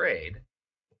on a trade,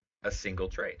 a single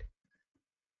trade.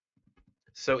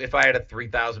 So if I had a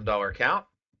 $3,000 account,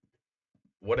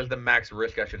 what is the max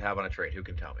risk I should have on a trade? Who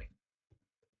can tell me?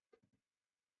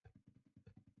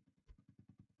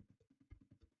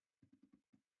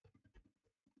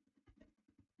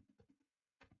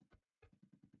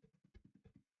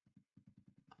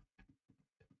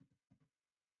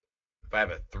 If I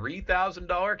have a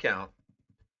 $3,000 account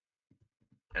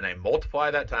and I multiply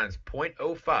that times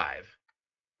 0.05,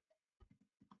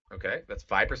 okay, that's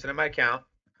 5% of my account.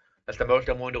 That's the most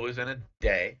I'm willing to lose in a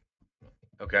day,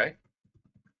 okay?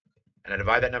 And I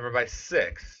divide that number by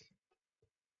 6,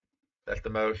 that's the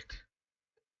most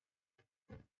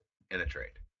in a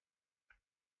trade.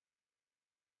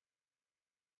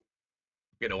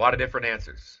 Getting a lot of different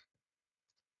answers.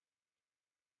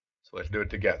 So let's do it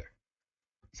together.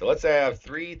 So let's say I have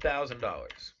 $3,000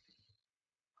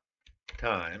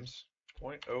 times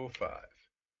 0.05.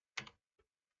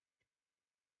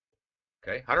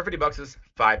 Okay, 150 bucks is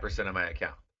 5% of my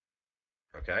account.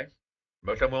 Okay,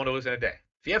 most I'm willing to lose in a day.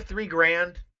 If you have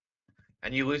 $3,000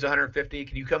 and you lose 150,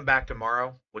 can you come back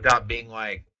tomorrow without being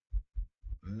like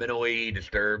mentally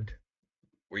disturbed,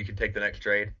 where you can take the next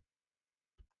trade?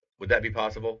 Would that be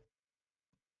possible?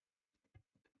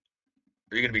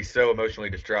 Or are you going to be so emotionally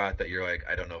distraught that you're like,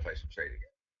 I don't know if I should trade again?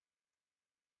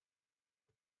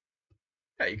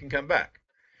 Yeah, you can come back.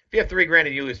 If you have $3,000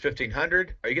 and you lose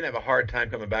 1,500, are you going to have a hard time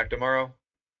coming back tomorrow?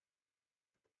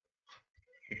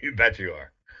 You bet you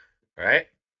are. All right.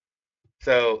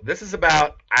 So this is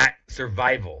about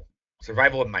survival.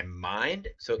 survival of my mind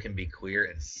so it can be clear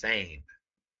and sane.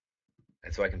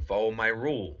 And so I can follow my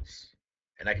rules.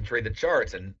 And I can trade the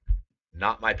charts and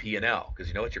not my P&L. Because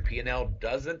you know what? Your P&L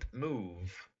doesn't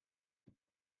move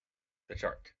the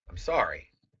chart. I'm sorry,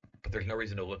 but there's no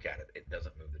reason to look at it. It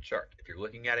doesn't move the chart. If you're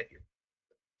looking at it,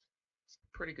 it's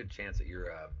a pretty good chance that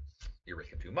you're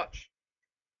risking too much.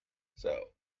 So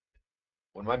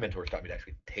when my mentors taught me to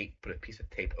actually put a piece of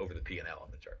tape over the P&L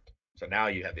on the chart. So now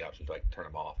you have the option to like turn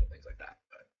them off and things like that.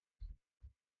 But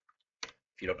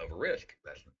if you don't over risk,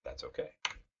 that's okay.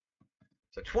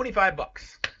 So 25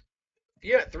 bucks. If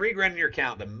you got $3 grand in your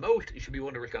account, the most you should be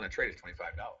willing to risk on a trade is $25.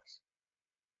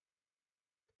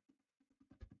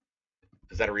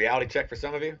 Is that a reality check for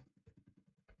some of you?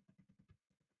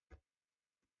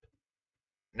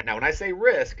 Now, when I say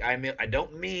risk, I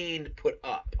don't mean put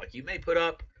up. Like you may put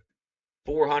up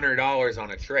 $400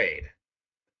 on a trade,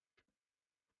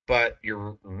 but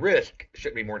your risk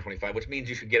shouldn't be more than 25, which means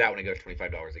you should get out when it goes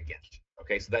 $25 against.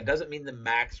 Okay, so that doesn't mean the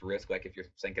max risk, like if you're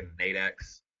thinking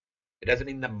Nadex. It doesn't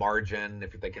mean the margin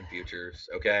if you're thinking futures.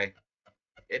 Okay,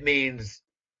 it means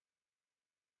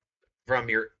from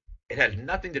your. It has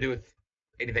nothing to do with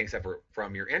anything except for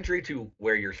from your entry to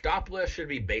where your stop loss should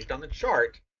be based on the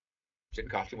chart.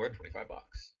 Shouldn't cost you more than 25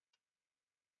 bucks.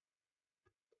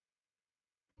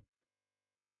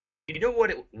 You know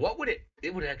what would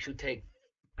it would actually take.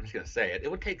 I'm just gonna say it.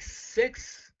 It would take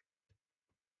 6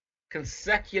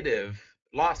 consecutive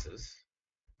losses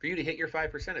for you to hit your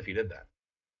 5% if you did that.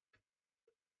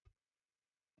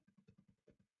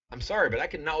 I'm sorry, but I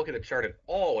cannot look at a chart at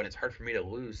all, and it's hard for me to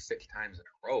lose 6 times in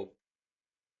a row.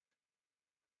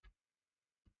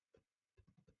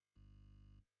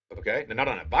 Okay, now not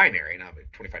on a binary, not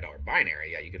a $25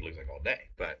 binary. Yeah, you could lose like all day,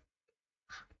 but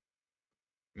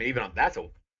I mean, even on that's a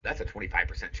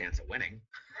 25% chance of winning.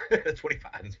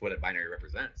 25 is what a binary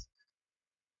represents.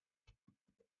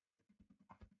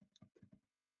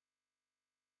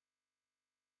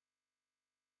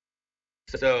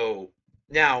 So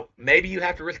now maybe you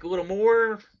have to risk a little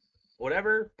more,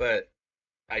 whatever, but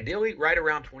ideally right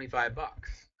around 25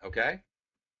 bucks. Okay.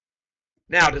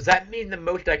 Now, does that mean the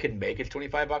most I can make is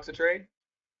 25 bucks a trade?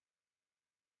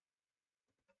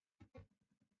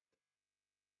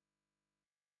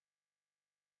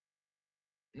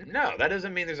 No, that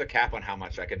doesn't mean there's a cap on how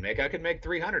much I can make. I could make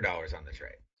 $300 on the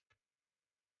trade.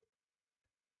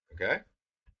 Okay.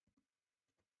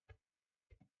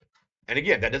 And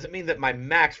again, that doesn't mean that my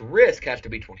max risk has to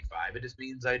be 25. It just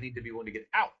means I need to be willing to get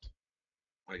out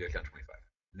when it goes down 25.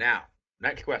 Now,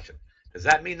 next question. Does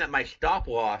that mean that my stop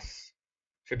loss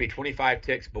should be 25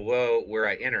 ticks below where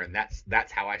I enter? And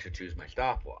that's how I should choose my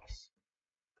stop loss.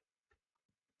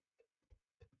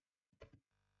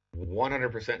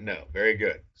 100% no. Very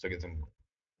good. So get some,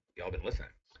 y'all been listening.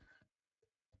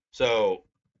 So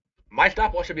my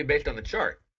stop loss should be based on the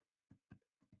chart.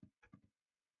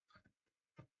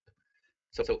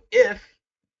 So if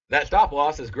that stop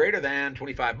loss is greater than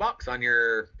 25 bucks on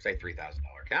your, say, $3,000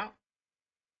 account,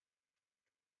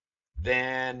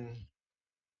 then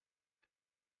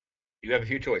you have a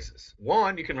few choices.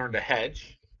 One, you can learn to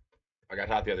hedge. Like I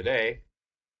taught the other day,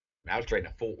 I was trading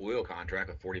a full oil contract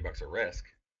with 40 bucks of risk.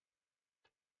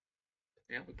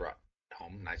 Yeah, we brought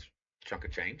home a nice chunk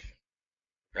of change,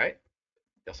 right?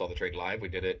 Y'all saw the trade live. We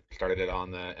did it, started it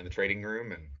on the in the trading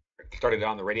room, and started it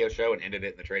on the radio show and ended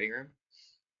it in the trading room.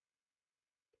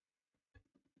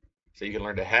 So you can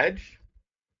learn to hedge.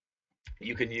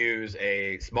 You can use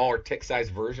a smaller tick size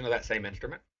version of that same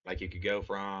instrument. Like you could go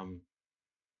from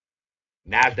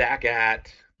NASDAQ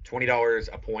at $20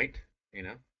 a point, you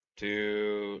know,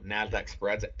 to NASDAQ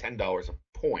spreads at $10 a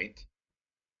point.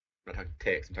 I'm not talking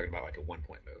ticks, I'm talking about like a 1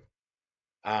 point move.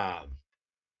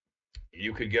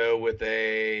 You could go with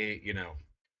a,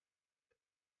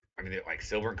 I mean, like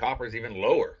silver and copper is even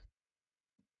lower,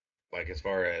 like as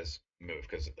far as move,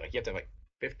 because like you have to have like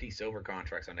 50 silver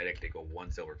contracts on NADEX to go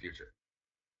 1 silver future.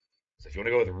 So if you want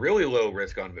to go with really low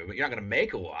risk on movement, you're not going to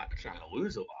make a lot, but you're not going to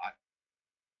lose a lot.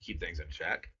 Keep things in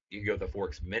check. You can go with the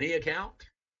Forex mini account.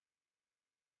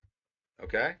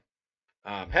 Okay.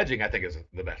 Hedging, I think, is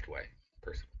the best way,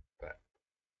 personally.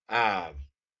 But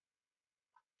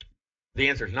the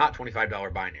answer is not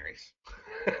 $25 binaries.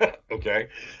 Okay.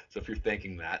 So if you're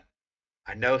thinking that,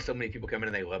 I know so many people come in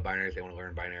and they love binaries, they want to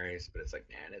learn binaries, but it's like,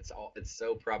 man, it's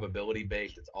so probability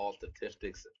based. It's all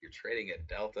statistics. If you're trading at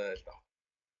delta,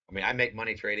 I mean, I make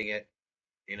money trading it,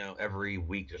 every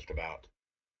week just about.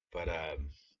 But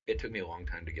it took me a long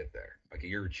time to get there. Like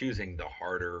you're choosing the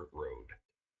harder road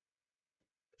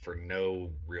for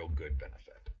no real good benefit.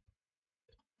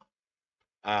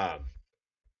 Um,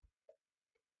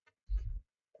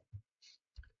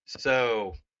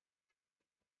 so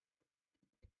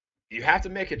you have to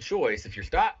make a choice. If your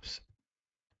stops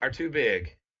are too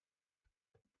big,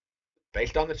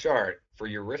 based on the chart for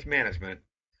your risk management,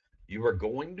 you are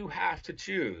going to have to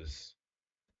choose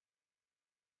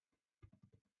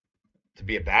to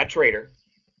be a bad trader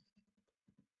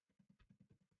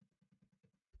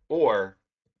or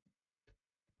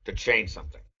to change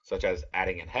something, such as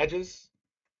adding in hedges,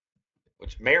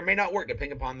 which may or may not work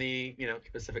depending upon the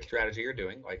specific strategy you're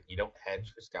doing. Like, you don't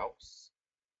hedge for scalps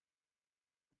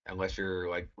unless you're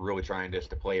like really trying just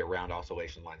to play around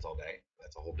oscillation lines all day.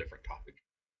 That's a whole different topic.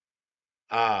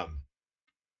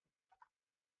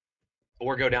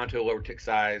 Or go down to a lower tick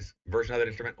size version of that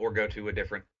instrument, or go to a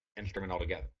different instrument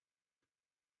altogether.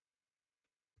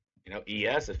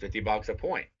 ES is $50 a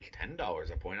point,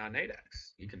 $10 a point on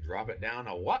Nadex. You can drop it down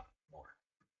a lot more.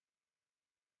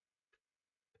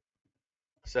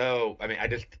 So, I mean, I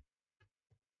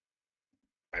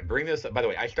bring this up. By the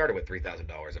way, I started with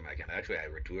 $3,000 in my account. Actually, I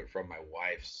drew it from my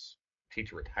wife's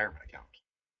teacher retirement account.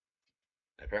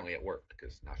 And apparently it worked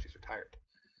because now she's retired.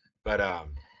 But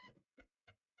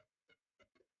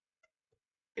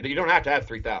you don't have to have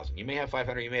 3,000. You may have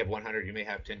 500, you may have 100, you may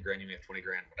have 10 grand, you may have 20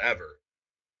 grand, whatever.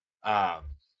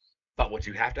 But what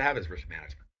you have to have is risk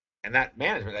management. And that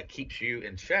management, that keeps you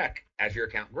in check as your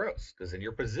account grows, because then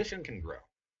your position can grow.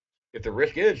 If the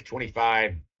risk is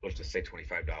 25, let's just say $25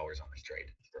 on this trade,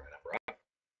 throw that number up,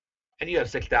 and you have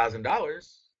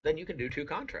 $6,000, then you can do 2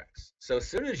 contracts. So as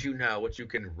soon as you know what you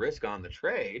can risk on the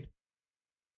trade,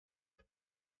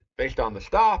 based on the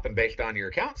stop and based on your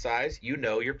account size, you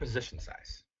know your position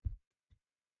size.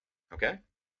 Okay?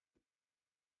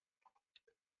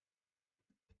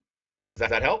 Does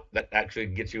that help? That actually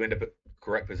gets you into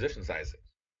correct position sizing.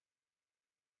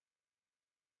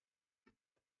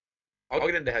 I'll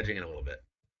get into hedging in a little bit.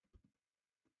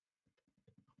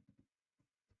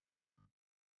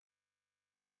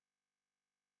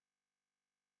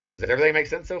 Does everything make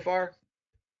sense so far?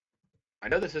 I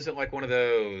know this isn't like one of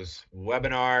those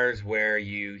webinars where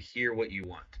you hear what you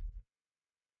want,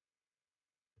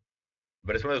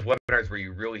 but it's one of those webinars where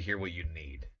you really hear what you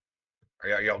need.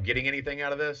 Are y'all getting anything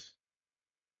out of this?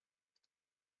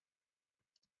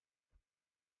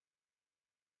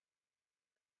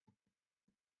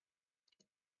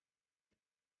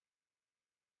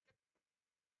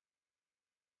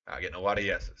 Getting a lot of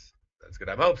yeses. That's good.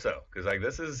 I hope so, because like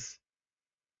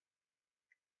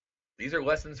these are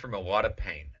lessons from a lot of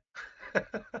pain.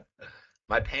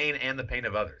 My pain and the pain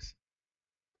of others.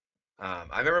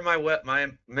 I remember my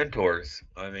mentors.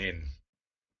 I mean,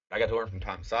 I got to learn from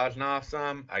Tom Sajnoff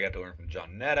some. I got to learn from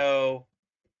John Netto,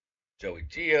 Joey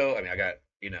Gio. I mean, I got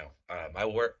my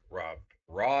work, Rob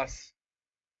Ross,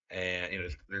 and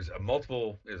there's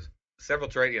several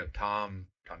trade. Tommy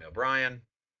O'Brien,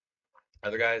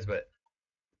 other guys, but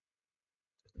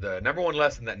the number one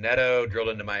lesson that Netto drilled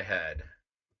into my head,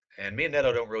 and me and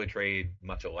Netto don't really trade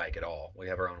much alike at all. We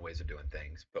have our own ways of doing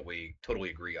things, but we totally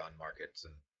agree on markets.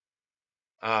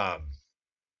 And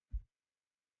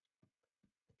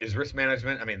is risk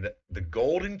management. I mean, the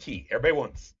golden key. Everybody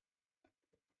wants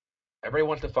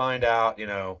to find out,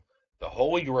 the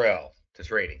holy grail to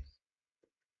trading.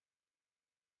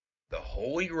 The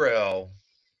holy grail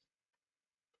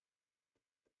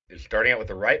is starting out with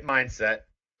the right mindset.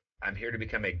 I'm here to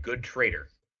become a good trader,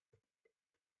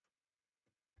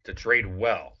 to trade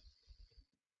well.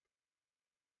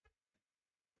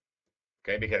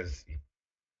 Okay, because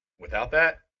without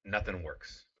that, nothing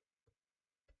works.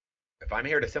 If I'm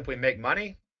here to simply make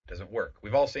money, it doesn't work.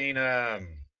 We've all seen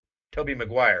Tobey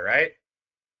Maguire, right?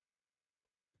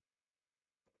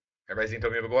 Everybody seen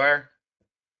Tobey Maguire?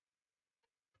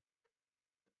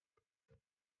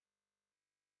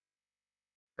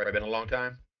 Probably been a long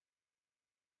time.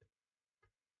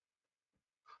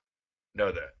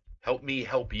 No, the help me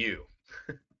help you.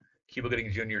 Cuba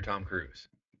Gooding Jr., Tom Cruise.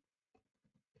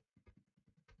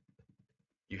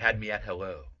 You had me at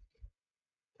hello.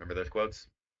 Remember those quotes?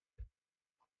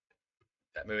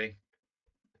 That movie?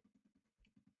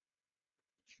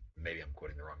 Maybe I'm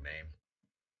quoting the wrong name.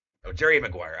 Oh, Jerry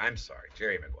Maguire. I'm sorry.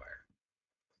 Jerry Maguire.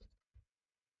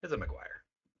 It's a Maguire.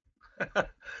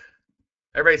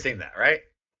 Everybody's seen that, right?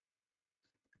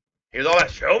 Here's all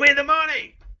that. Show me the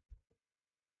money.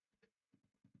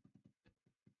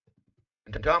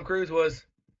 And Tom Cruise was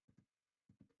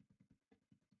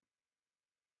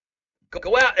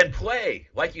go out and play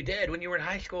like you did when you were in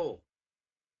high school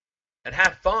and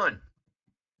have fun,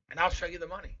 and I'll show you the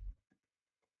money.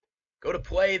 Go to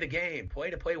play the game. Play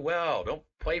to play well. Don't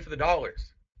play for the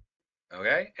dollars.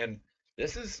 Okay? And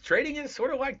trading is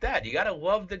sort of like that. You got to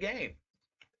love the game.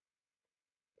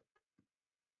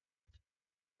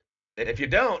 And if you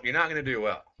don't, you're not going to do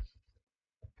well.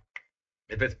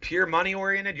 If it's pure money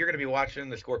oriented, you're going to be watching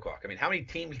the score clock. I mean, how many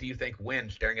teams do you think win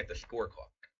staring at the score clock?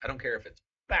 I don't care if it's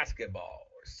basketball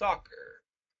or soccer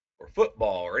or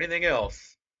football or anything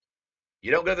else.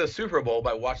 You don't go to the Super Bowl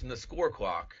by watching the score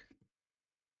clock,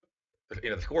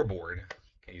 the scoreboard.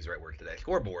 Can't use the right word today.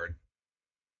 Scoreboard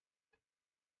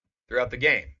throughout the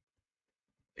game.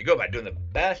 You go by doing the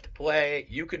best play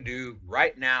you can do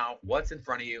right now, what's in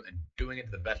front of you, and doing it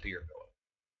to the best of your ability.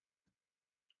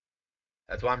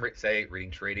 That's why I'm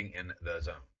reading Trading in the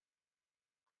Zone.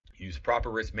 Use proper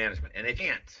risk management. And if you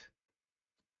can't,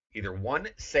 either one,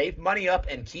 save money up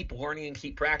and keep learning and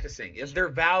keep practicing. Is there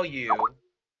value?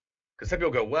 Because some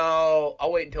people go, well,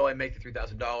 I'll wait until I make the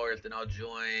 $3,000, then I'll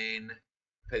join,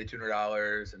 pay the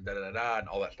 $200, and da-da-da-da, and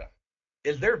all that stuff.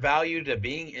 Is there value to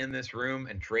being in this room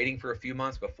and trading for a few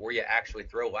months before you actually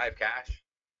throw live cash?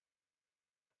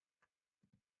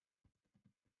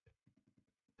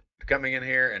 Coming in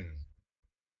here and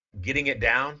getting it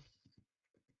down?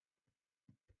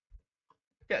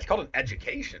 Yeah, it's called an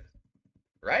education,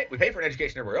 right? We pay for an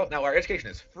education everywhere else. Now, our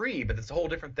education is free, but it's a whole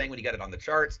different thing when you get it on the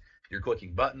charts. You're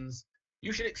clicking buttons.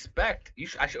 You should expect,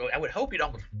 I would hope you'd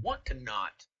almost want to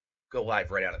not go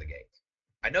live right out of the gate.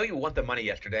 I know you want the money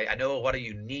yesterday. I know a lot of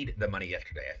you need the money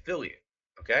yesterday. I feel you,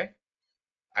 okay?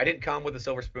 I didn't come with a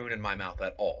silver spoon in my mouth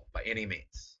at all, by any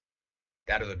means.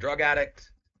 Dad is a drug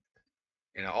addict.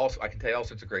 Also, I can tell you all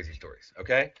sorts of crazy stories,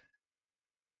 okay?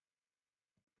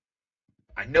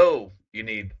 I know you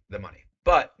need the money,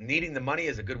 but needing the money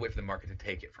is a good way for the market to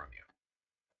take it from you.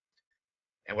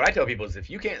 And what I tell people is if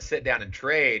you can't sit down and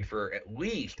trade for at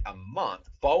least a month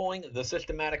following the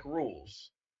systematic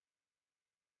rules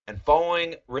and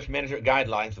following risk management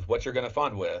guidelines with what you're going to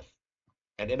fund with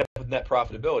and end up with net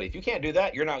profitability, if you can't do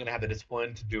that, you're not going to have the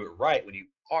discipline to do it right when you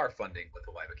are funding with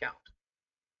a live account.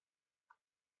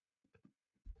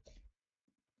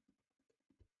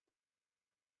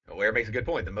 Larry makes a good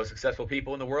point. The most successful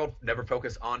people in the world never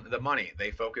focus on the money.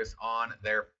 They focus on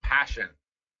their passion.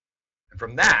 And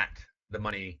from that, the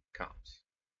money comes.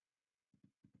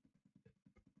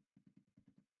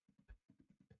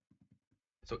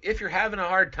 So if you're having a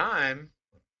hard time,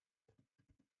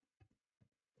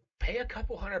 pay a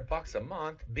couple $100 a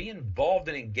month, be involved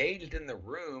and engaged in the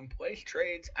room, place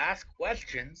trades, ask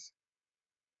questions.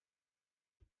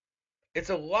 It's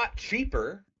a lot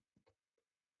cheaper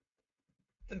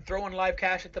than throwing live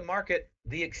cash at the market,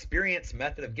 the experience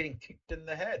method of getting kicked in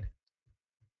the head.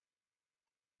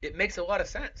 It makes a lot of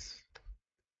sense.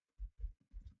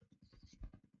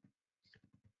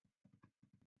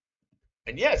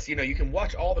 And yes, you can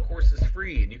watch all the courses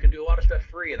free and you can do a lot of stuff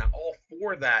free, and I'm all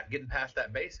for that, getting past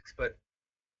that basics. But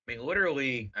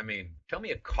literally, tell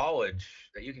me a college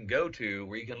that you can go to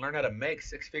where you can learn how to make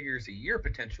 6 figures a year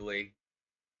potentially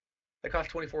that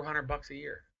costs $2,400 a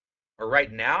year. Or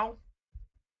right now,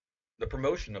 the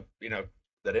promotion of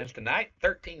that ends tonight,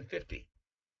 $1,350,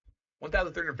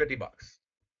 $1,350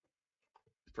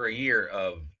 for a year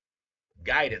of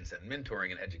guidance and mentoring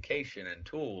and education and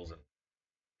tools. And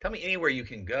tell me anywhere you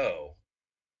can go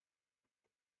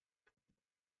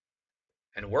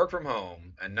and work from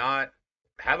home and not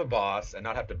have a boss and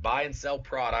not have to buy and sell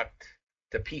product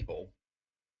to people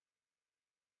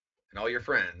and all your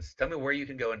friends. Tell me where you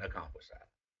can go and accomplish that.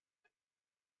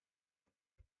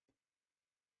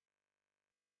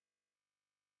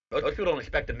 Most people don't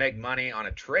expect to make money on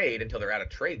a trade until they're out of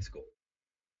trade school,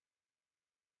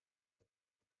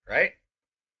 right?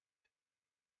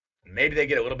 Maybe they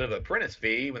get a little bit of an apprentice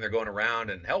fee when they're going around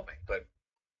and helping, but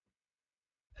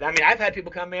I've had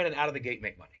people come in and out of the gate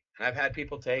make money, and I've had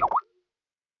people take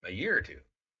a year or two.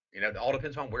 It all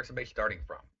depends on where somebody's starting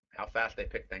from, how fast they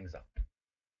pick things up.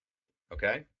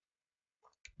 Okay,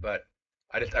 but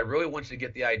I really want you to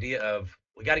get the idea of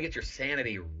we got to get your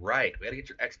sanity right. We got to get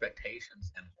your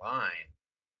expectations in line,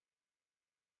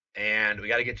 and we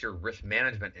got to get your risk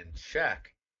management in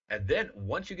check. And then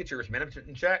once you get your risk management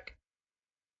in check,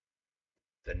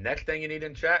 the next thing you need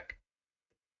in check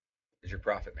is your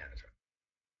profit management.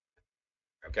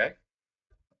 Okay?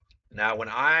 Now, when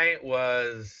I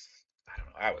was,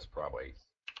 I was probably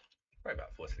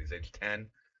about Felicity's age 10,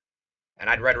 and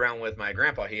I'd ride around with my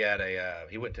grandpa. He had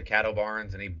he went to cattle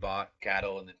barns and he bought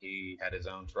cattle, and then he had his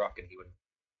own truck and he would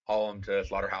haul them to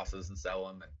slaughterhouses and sell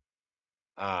them.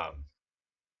 And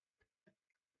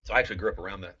so I actually grew up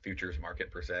around the futures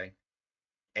market per se,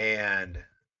 and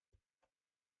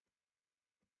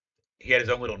he had his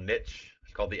own little niche.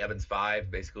 It's called the Evans 5.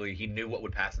 Basically, he knew what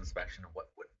would pass inspection and what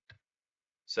wouldn't.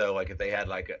 So, if they had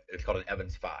it's called an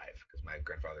Evans 5 because my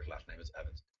grandfather's last name is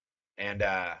Evans, and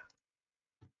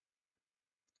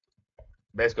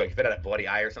basically, if it had a bloody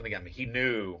eye or something, he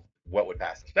knew what would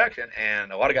pass inspection,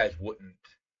 and a lot of guys wouldn't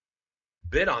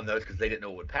bid on those because they didn't know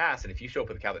what would pass. And if you show up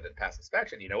with a cow that didn't pass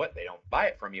inspection, you know what? They don't buy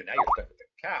it from you. Now you're stuck with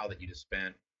a cow that you just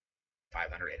spent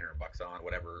 500, 800 bucks on,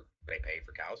 whatever they pay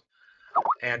for cows,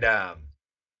 and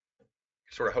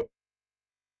sort of hope.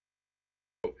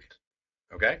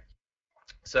 Okay,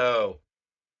 so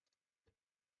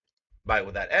buy it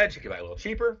with that edge, you can buy it a little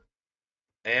cheaper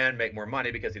and make more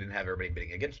money because he didn't have everybody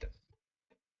bidding against him.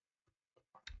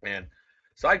 And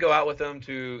so I go out with them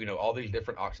to, all these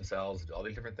different auction cells, all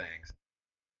these different things.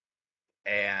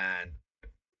 And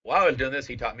while I was doing this,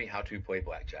 he taught me how to play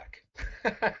blackjack.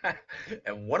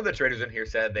 And one of the traders in here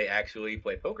said they actually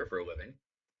play poker for a living,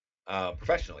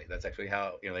 professionally. That's actually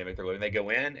how they make their living. They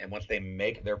go in, and once they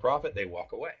make their profit, they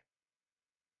walk away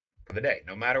for the day,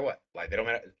 no matter what. Like, they don't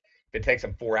matter if it takes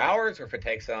them 4 hours or if it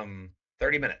takes them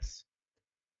 30 minutes.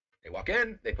 They walk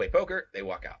in, they play poker, they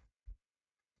walk out.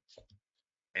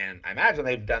 And I imagine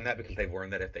they've done that because they've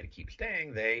learned that if they keep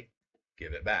staying, they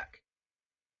give it back.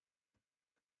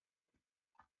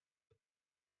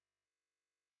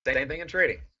 Same thing in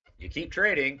trading. You keep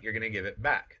trading, you're going to give it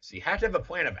back. So you have to have a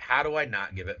plan of, how do I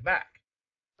not give it back?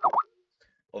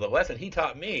 Well, the lesson he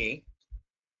taught me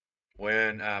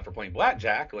when for playing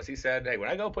blackjack was, he said, hey, when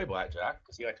I go play blackjack,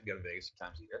 because he likes to go to Vegas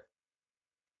sometimes a year,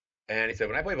 and he said,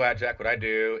 when I play blackjack, what I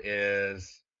do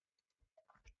is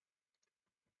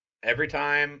every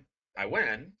time I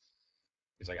win,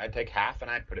 he's like, I take half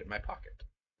and I put it in my pocket.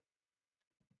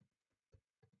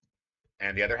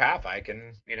 And the other half I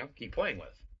can, keep playing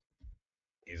with.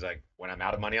 He's like, when I'm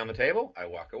out of money on the table, I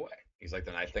walk away. He's like,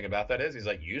 the nice thing about that is, he's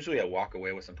like, usually I walk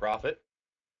away with some profit.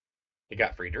 He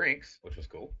got free drinks, which was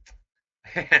cool.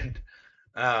 And,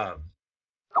 but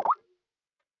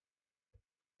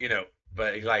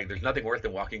he's like, there's nothing worse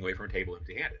than walking away from a table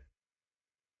empty-handed.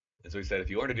 And so he said, if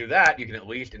you learn to do that, you can at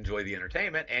least enjoy the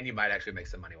entertainment, and you might actually make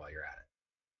some money while you're at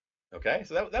it. Okay,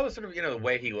 so that was sort of, the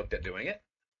way he looked at doing it.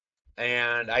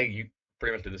 And I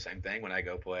pretty much do the same thing when I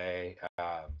go play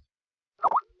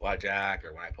blackjack,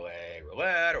 or when I play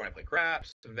roulette, or when I play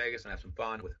craps in Vegas and have some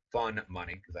fun with fun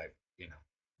money, because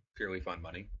purely fun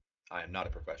money. I am not a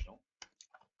professional.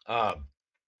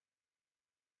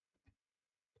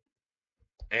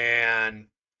 And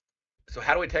so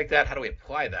how do we take that? How do we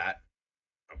apply that?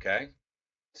 Okay,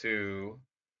 to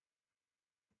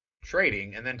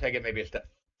trading, and then take it maybe a step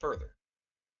further.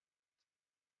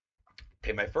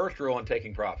 Okay, my first rule on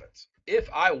taking profits. If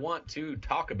I want to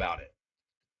talk about it,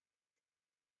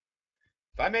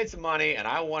 if I made some money and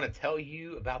I want to tell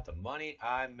you about the money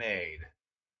I made,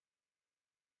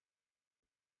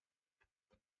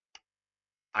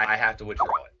 I have to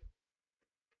withdraw it.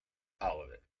 All of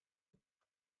it.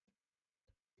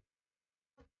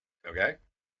 Okay?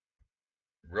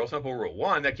 Real simple rule.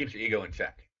 One, that keeps your ego in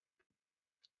check.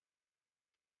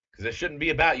 Because it shouldn't be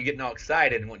about you getting all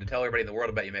excited and wanting to tell everybody in the world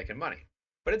about you making money.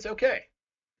 But it's okay.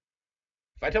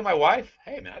 If I tell my wife,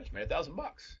 hey man, I just made $1,000.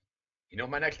 You know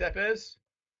what my next step is?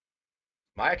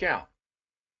 My account.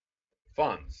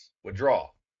 Funds.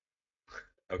 Withdrawal.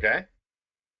 Okay?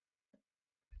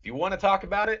 If you want to talk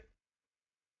about it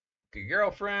to your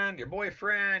girlfriend, your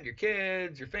boyfriend, your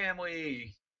kids, your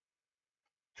family,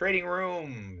 trading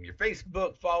room, your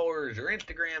Facebook followers, your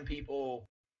Instagram people,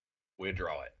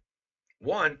 withdraw it.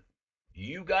 One,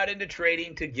 you got into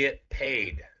trading to get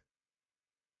paid.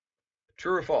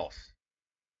 True or false?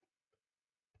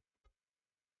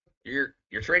 You're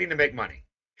trading to make money.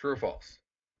 True or false?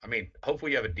 I mean,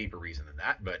 hopefully you have a deeper reason than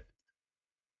that, but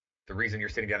the reason you're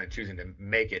sitting down and choosing to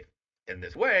make it in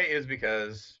this way is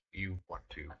because you want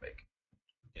to make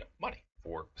money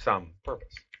for some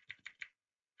purpose.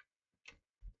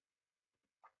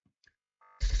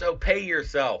 So pay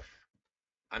yourself.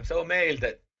 I'm so amazed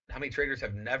at how many traders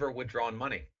have never withdrawn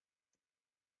money.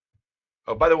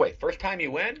 Oh, by the way, first time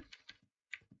you win,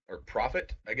 or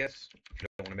profit, I guess, if you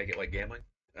don't want to make it like gambling,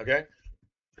 okay?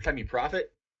 First time you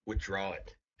profit, withdraw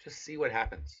it. Just see what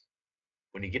happens.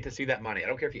 When you get to see that money, I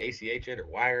don't care if you ACH it or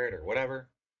wire it or whatever,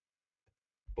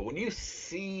 but when you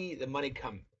see the money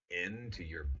come into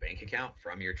your bank account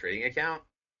from your trading account,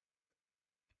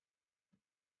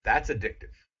 that's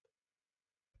addictive.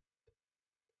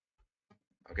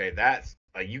 Okay, that's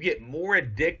you get more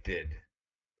addicted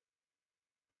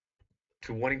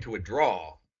to wanting to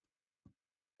withdraw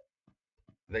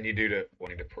than you do to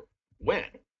wanting to win,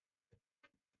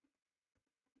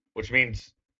 which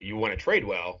means you want to trade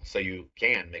well so you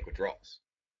can make withdrawals.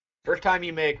 First time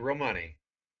you make real money,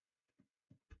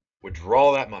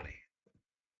 withdraw that money.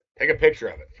 Take a picture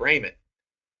of it, frame it,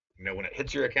 when it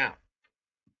hits your account.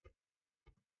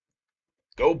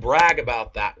 Go brag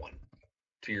about that one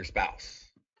to your spouse.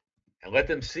 and let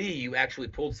them see you actually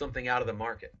pulled something out of the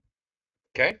market.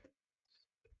 Okay?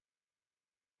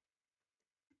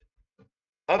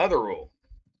 Other rule.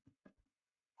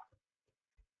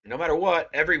 No matter what,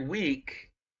 every week,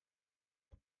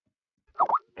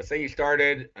 let's say you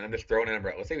started, and I'm just throwing a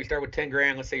number out. Let's say we start with 10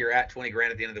 grand. Let's say you're at 20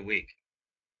 grand at the end of the week.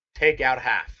 Take out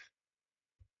half.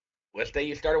 Let's say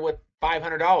you started with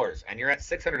 $500 and you're at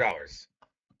 $600.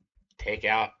 Take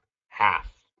out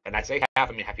half. And I say half,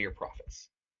 I mean half of your profits.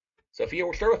 So if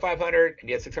you start with 500 and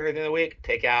you had 600 at the end of the week,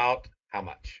 take out how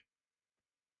much?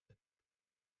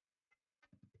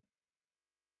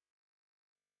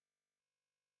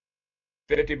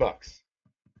 $50. It's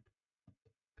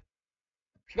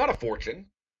not a fortune,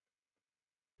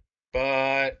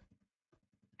 but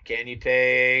can you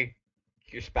take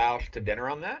your spouse to dinner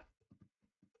on that?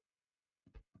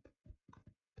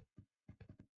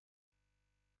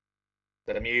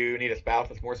 That mean you need a spouse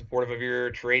that's more supportive of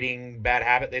your trading bad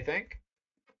habit, they think?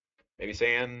 Maybe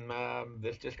saying,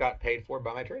 this just got paid for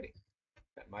by my trading.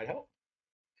 That might help.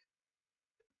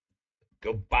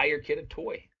 Go buy your kid a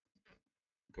toy.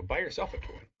 Go buy yourself a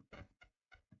toy.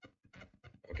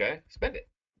 Okay? Spend it.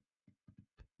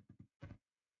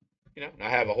 I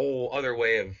have a whole other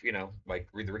way of, like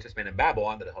read The Richest Man in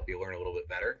Babylon that'll help you learn a little bit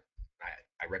better.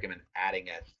 I recommend adding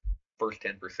a first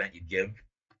 10% you give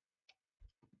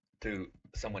to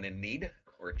someone in need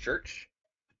or a church.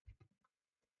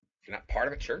 If you're not part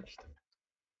of a church,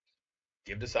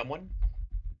 give to someone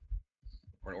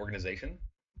or an organization.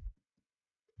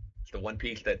 It's the one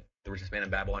piece that The Richest Man in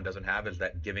Babylon doesn't have is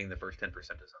that giving the first 10% to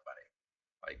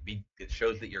somebody. It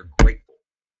shows that you're grateful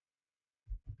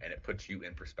and it puts you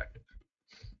in perspective.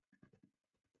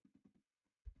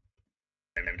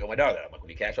 And I told my daughter that. I'm like, when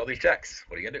you cash all these checks,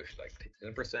 what are you gonna do? She's like, take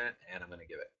 10% and I'm gonna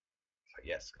give it. It's like,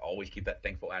 yes, always keep that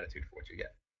thankful attitude for what you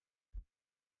get.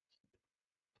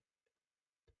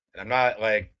 And I'm not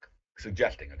like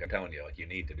suggesting, like I'm telling you, like you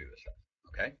need to do this stuff.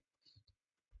 Okay.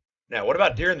 Now, what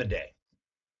about during the day?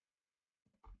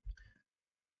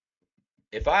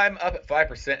 If I'm up at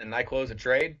 5% and I close a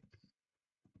trade,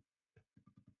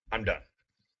 I'm done.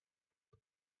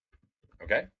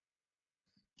 Okay.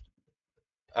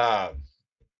 Um,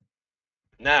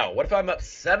 Now, what if I'm up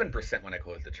 7% when I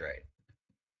close the trade?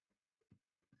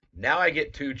 Now I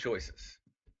get two choices.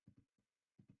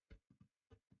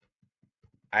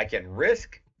 I can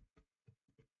risk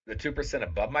the 2%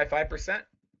 above my 5%,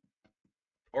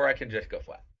 or I can just go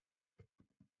flat.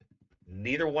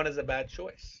 Neither one is a bad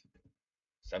choice.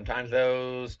 Sometimes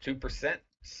those 2%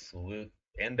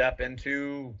 end up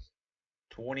into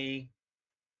 20%,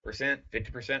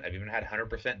 50%. I've even had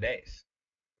 100% days.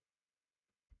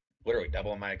 Literally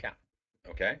doubling my account.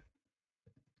 Okay.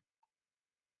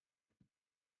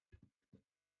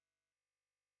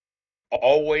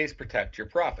 Always protect your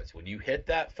profits. When you hit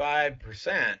that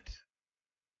 5%,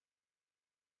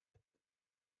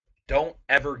 don't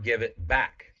ever give it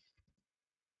back.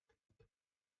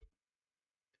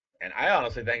 And I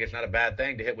honestly think it's not a bad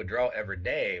thing to hit withdrawal every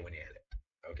day when you hit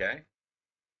it. Okay.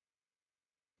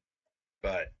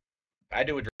 But I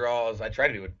do withdrawals. I try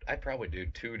to do it. I probably do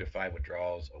 2 to 5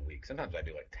 withdrawals a week. Sometimes I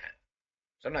do like 10.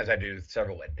 Sometimes I do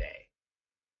several a day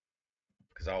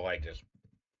because I'll like just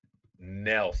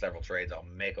nail several trades. I'll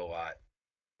make a lot.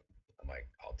 I'm like,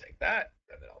 I'll take that,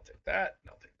 and then I'll take that,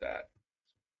 and I'll take that.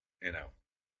 You know,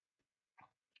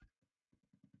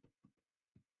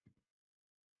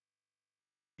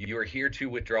 you are here to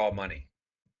withdraw money.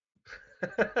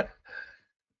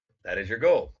 That is your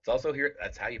goal. It's also here.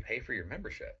 That's how you pay for your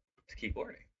membership to keep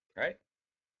learning, right?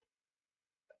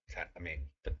 I mean,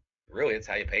 but really, it's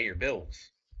how you pay your bills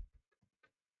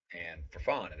and for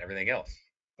fun and everything else.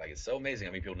 Like it's so amazing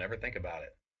how many people never think about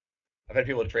it. I've had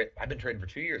people to trade. I've been trading for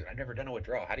 2 years. I've never done a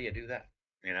withdrawal. How do you do that?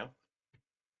 You know,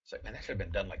 it's like man, that should have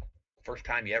been done like first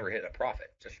time you ever hit a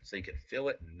profit, just so you could feel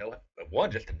it and know.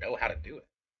 One, just to know how to do it.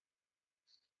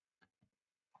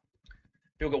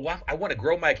 People go, well, I want to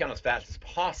grow my account as fast as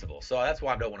possible, so that's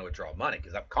why I don't want to withdraw money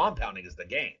because I'm compounding is the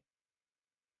game.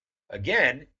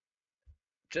 Again,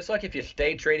 just like if you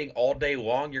stay trading all day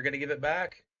long, you're going to give it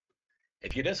back.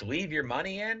 If you just leave your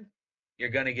money in, you're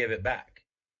going to give it back.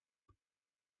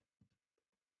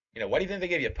 Why do you think they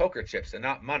give you poker chips and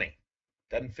not money?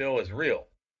 Doesn't feel as real.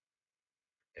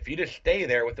 If you just stay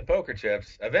there with the poker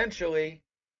chips, eventually,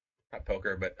 not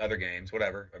poker, but other games,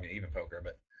 whatever. I mean, even poker,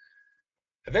 but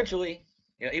eventually,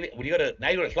 even when you go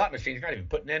to slot machines, you're not even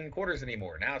putting in quarters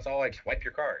anymore. Now it's all like swipe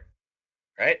your card,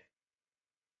 right?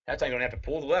 That's how you don't have to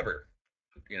pull the lever.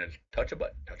 Just touch a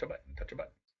button, touch a button, touch a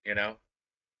button. You know,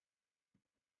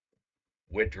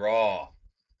 withdraw,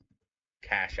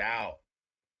 cash out.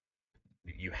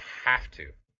 You have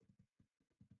to.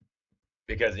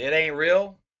 because it ain't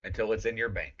real until it's in your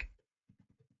bank.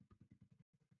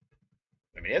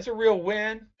 I mean, it's a real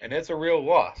win and it's a real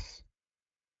loss.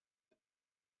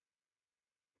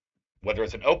 Whether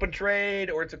it's an open trade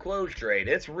or it's a closed trade,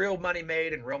 it's real money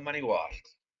made and real money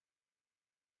lost.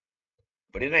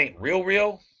 But it ain't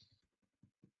real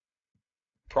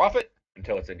profit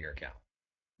until it's in your account.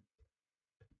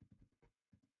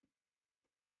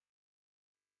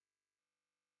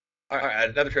 All right,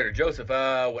 another trader, Joseph.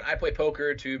 When I play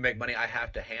poker to make money, I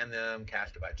have to hand them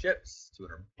cash to buy chips,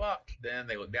 $200. Then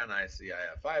they look down and I see I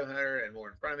have 500 and more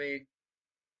in front of me,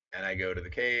 and I go to the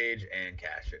cage and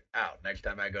cash it out. Next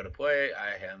time I go to play,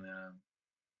 I hand them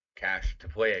cash to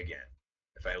play again.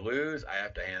 If I lose, I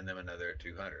have to hand them another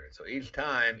 200. So each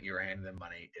time you're handing them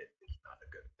money, it's not a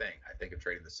good thing. I think of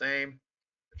trading the same.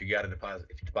 If you got a deposit,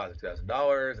 if you deposit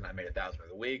 $2,000 and I made 1,000 for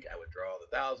the week, I would draw the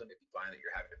 1,000. If you find that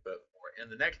you're having to put more in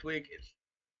the next week, it's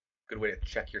a good way to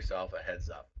check yourself a heads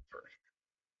up first.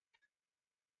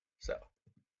 So,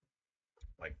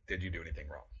 like, did you do anything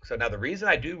wrong? So now the reason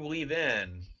I do believe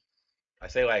in, I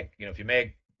say like, if you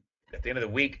make at the end of the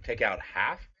week take out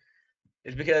half,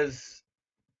 is because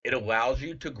it allows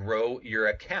you to grow your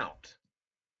account.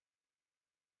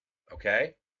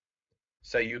 Okay,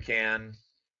 so you can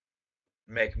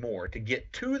make more to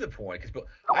get to the point, because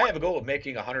I have a goal of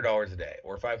making $100 a day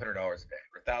or $500 a day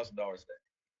or $1,000 a day.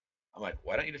 I'm like,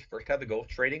 why don't you just first have the goal of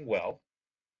trading well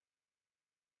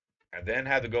and then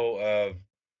have the goal of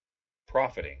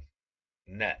profiting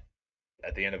net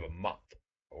at the end of a month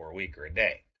or a week or a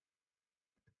day?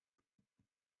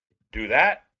 Do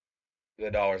that, the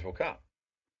dollars will come.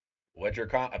 Let your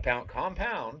account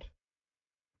compound,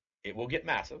 it will get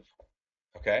massive,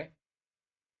 okay?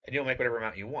 And you'll make whatever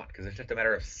amount you want, because it's just a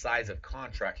matter of size of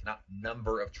contracts, not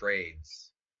number of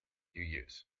trades you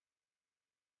use.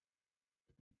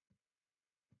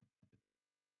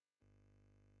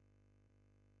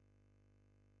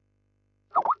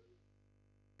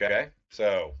 Okay,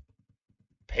 so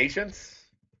patience.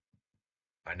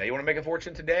 I know you want to make a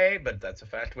fortune today, but that's a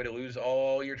fast way to lose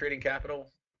all your trading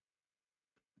capital.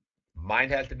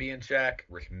 Mind has to be in check.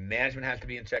 Risk management has to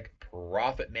be in check.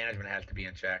 Profit management has to be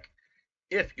in check.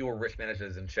 If your risk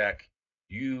management is in check,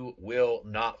 you will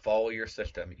not follow your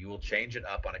system. You will change it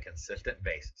up on a consistent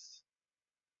basis.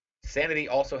 Sanity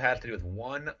also has to do with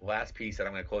one last piece that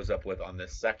I'm going to close up with on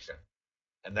this section,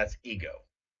 and that's ego.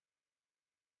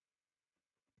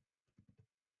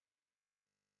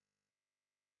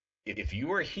 If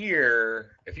you are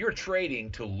here, if you're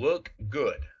trading to look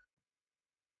good,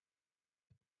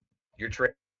 you're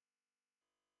trading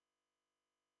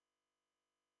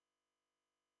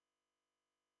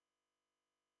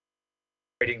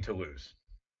to lose.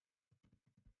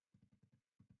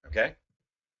 Okay?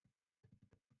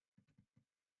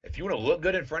 If you want to look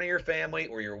good in front of your family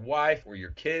or your wife or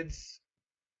your kids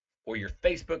or your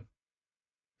Facebook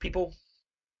people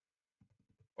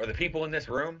or the people in this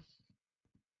room,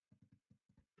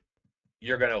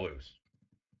 you're going to lose.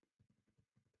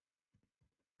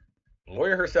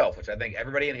 Lawyer herself, which I think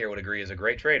everybody in here would agree is a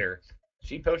great trader,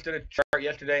 she posted a chart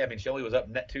yesterday. I mean, she only was up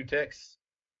net 2 ticks.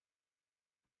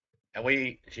 And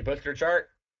she posted her chart,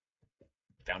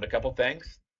 found a couple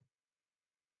things,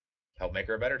 helped make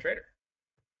her a better trader.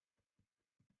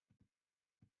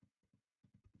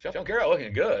 She don't care about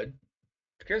looking good.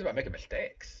 She cares about making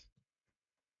mistakes.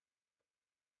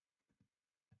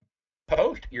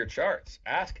 Post your charts.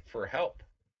 Ask for help.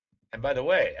 And by the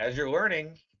way, as you're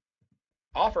learning,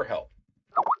 offer help.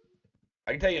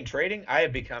 I can tell you in trading, I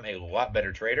have become a lot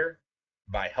better trader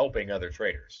by helping other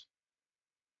traders.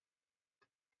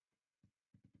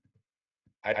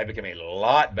 I became a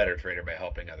lot better trader by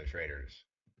helping other traders.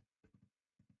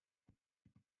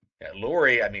 Yeah,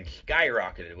 Lori, I mean,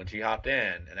 skyrocketed when she hopped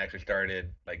in and actually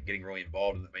started like getting really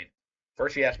involved in the main.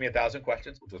 First, she asked me 1,000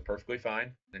 questions, which was perfectly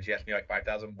fine. Then she asked me like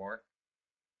 5,000 more,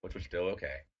 which was still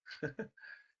okay.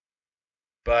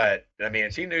 But I mean,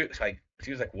 she knew like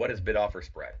she was like, "What is bid offer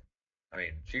spread?" I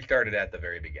mean, she started at the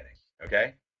very beginning.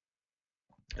 Okay,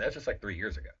 and that's just like 3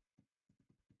 years ago.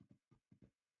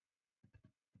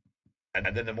 And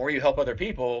then the more you help other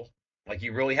people, like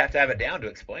you really have to have it down to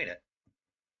explain it.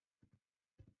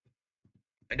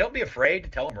 And don't be afraid to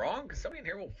tell them wrong, because somebody in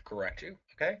here will correct you.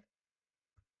 Okay,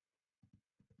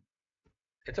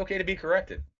 it's okay to be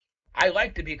corrected. I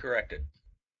like to be corrected.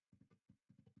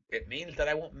 It means that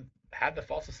I won't have the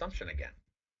false assumption again.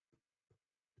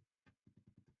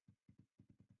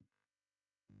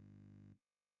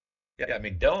 Yeah, I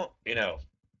mean, don't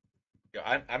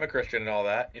I'm a Christian and all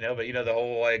that, but the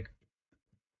whole like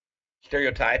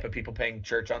stereotype of people paying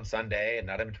church on Sunday and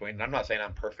not in between. And I'm not saying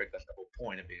I'm perfect. That's the whole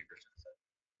point of being a Christian. It's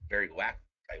very lack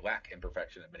I lack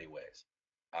imperfection in many ways,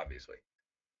 obviously.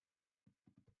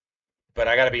 But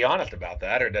I got to be honest about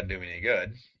that, or it doesn't do me any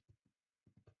good,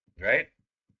 right?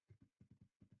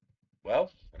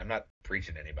 Well, I'm not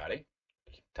preaching to anybody,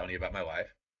 just telling you about my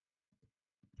life.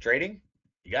 Trading,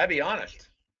 you got to be honest.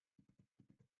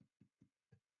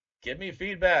 Give me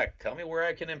feedback. Tell me where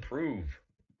I can improve.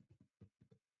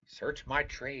 Search my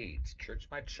trades, search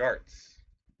my charts.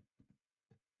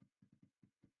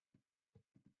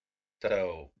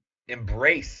 So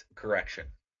embrace correction.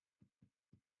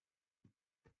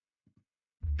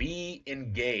 Be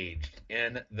engaged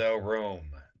in the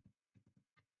room.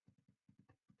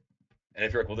 And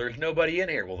if you're like, well, there's nobody in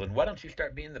here, well, then why don't you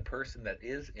start being the person that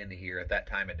is in here at that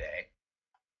time of day,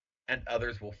 and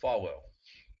others will follow.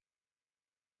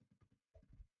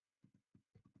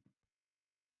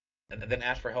 And then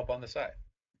ask for help on the side.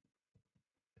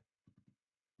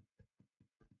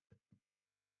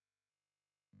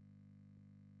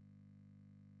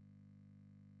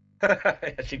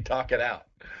 She'd talk it out.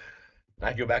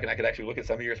 I go back and I could actually look at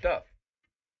some of your stuff.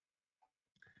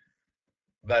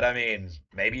 But I mean,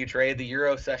 maybe you trade the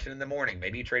Euro session in the morning.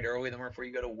 Maybe you trade early in the morning before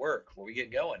you go to work, before we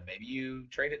get going. Maybe you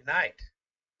trade at night.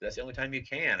 That's the only time you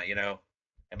can.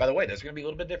 And by the way, there's going to be a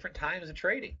little bit different times of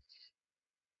trading.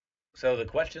 So the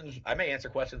questions, I may answer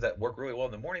questions that work really well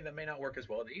in the morning that may not work as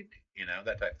well in the evening,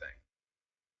 that type of thing.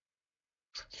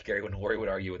 Scary when Lori would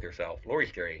argue with herself. Lori's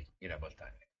scary, most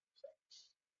times.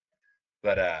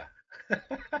 But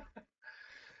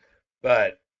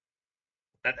but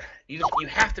you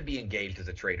have to be engaged as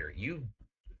a trader. You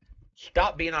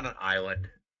stop being on an island.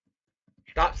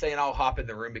 Stop saying I'll hop in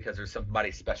the room because there's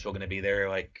somebody special going to be there.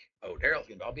 Like, oh,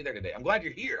 I'll be there today. I'm glad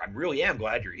you're here. I really am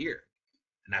glad you're here,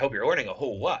 and I hope you're learning a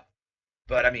whole lot.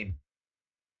 But I mean,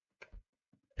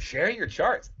 share your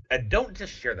charts and don't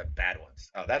just share the bad ones.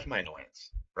 Oh, that's my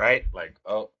annoyance, right? Like,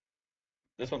 oh,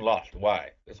 this one lost.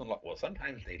 Why? This one lost. Well,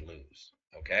 sometimes they lose.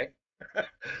 Okay.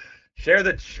 Share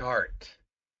the chart.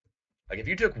 Like if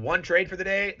you took one trade for the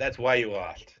day, that's why you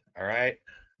lost. All right.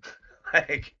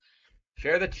 Like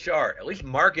share the chart. At least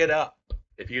mark it up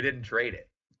if you didn't trade it.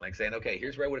 Like saying, okay,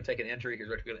 here's where I would have taken entry. Here's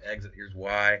where I took an exit. Here's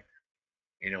why.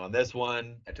 On this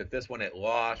one, I took this one, it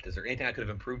lost. Is there anything I could have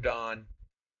improved on?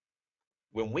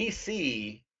 When we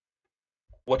see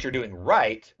what you're doing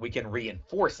right, we can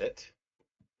reinforce it.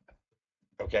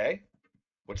 Okay.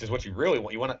 Which is what you really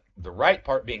want. You want the right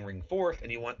part being reinforced,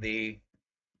 and you want the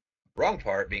wrong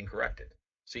part being corrected.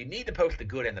 So you need to post the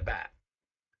good and the bad.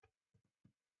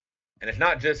 And it's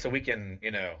not just so we can,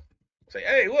 say,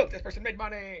 hey, look, this person made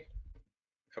money.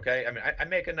 Okay. I mean, I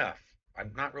make enough.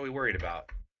 I'm not really worried about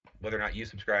whether or not you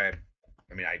subscribe.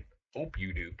 I mean, I hope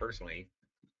you do personally.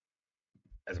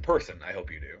 As a person, I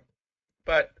hope you do.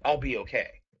 But I'll be okay.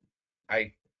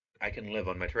 I can live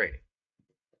on my trading.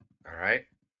 All right.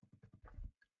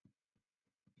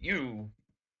 You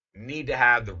need to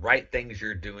have the right things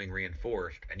you're doing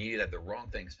reinforced, and you need to have the wrong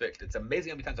things fixed. It's amazing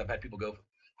how many times I've had people go,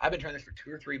 I've been trying this for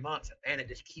 2 or 3 months, and it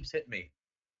just keeps hitting me.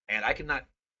 And I cannot,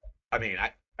 I mean,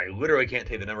 I literally can't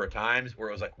tell you the number of times where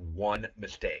it was like one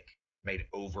mistake made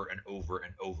over and over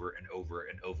and over and over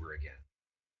and over again.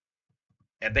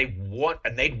 And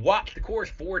they'd watched the course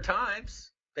 4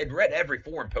 times. They'd read every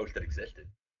forum post that existed.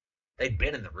 They'd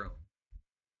been in the room.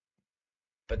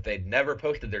 But they'd never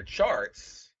posted their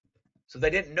charts, so they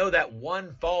didn't know that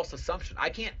one false assumption. I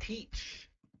can't teach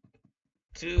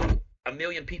to a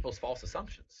million people's false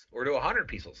assumptions or to 100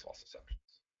 people's false assumptions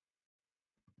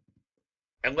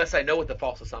unless I know what the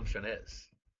false assumption is.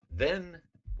 Then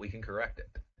we can correct it.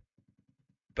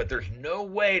 But there's no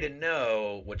way to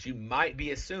know what you might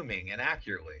be assuming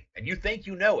inaccurately, and you think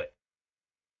you know it,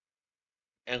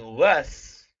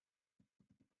 unless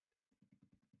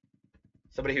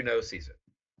somebody who knows sees it.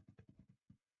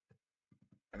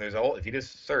 And there's if you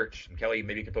just search, and Kelly,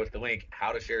 maybe you can post the link,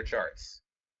 how to share charts.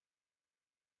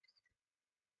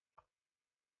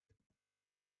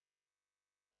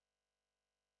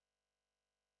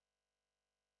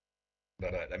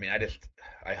 But I mean, I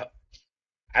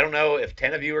don't know if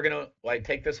 10 of you are gonna like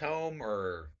take this home,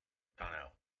 or I don't know,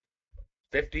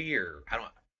 50, or I don't,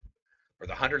 or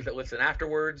the hundreds that listen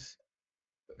afterwards.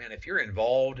 But man, if you're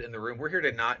involved in the room, we're here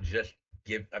to not just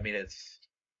give. I mean,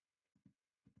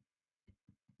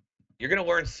 you're gonna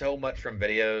learn so much from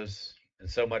videos and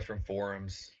so much from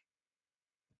forums.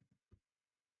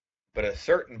 But at a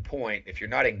certain point, if you're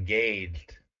not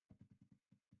engaged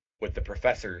with the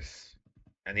professors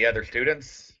and the other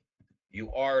students,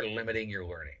 you are limiting your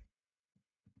learning.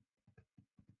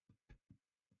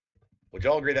 Would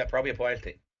y'all agree that probably applies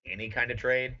to any kind of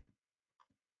trade?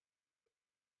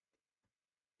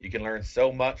 You can learn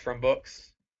so much from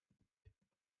books,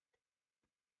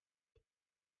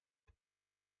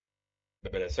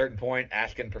 But at a certain point,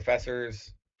 asking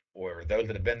professors or those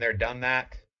that have been there, done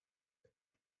that,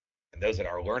 and those that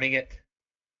are learning it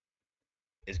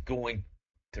is going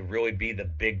to really be the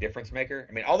big difference maker.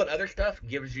 I mean, all that other stuff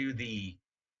gives you the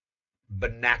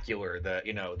vernacular,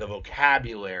 the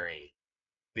vocabulary,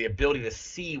 the ability to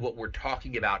see what we're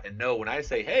talking about and know when I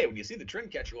say, hey, when you see the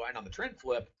trend catcher line on the trend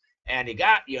flip and you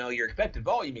got, your expected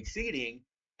volume exceeding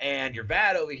and your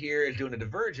VAD over here is doing a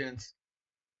divergence,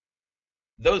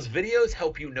 those videos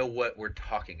help you know what we're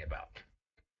talking about.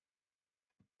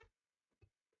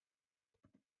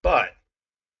 But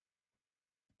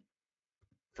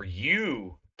for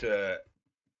you to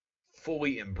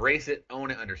fully embrace it,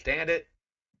 own it, understand it,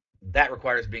 that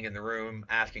requires being in the room,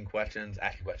 asking questions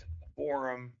in the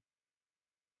forum,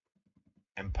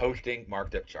 and posting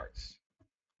marked up charts.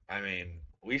 I mean,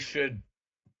 we should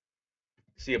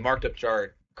see a marked up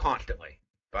chart constantly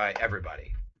by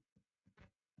everybody.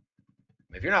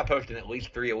 If you're not posting at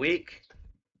least 3 a week,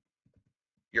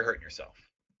 you're hurting yourself.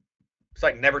 It's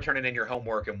like never turning in your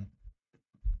homework and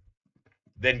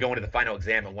then going to the final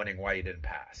exam and wondering why you didn't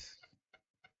pass.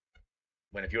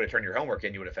 When if you would have turned your homework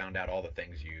in, you would have found out all the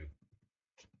things you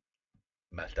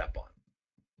messed up on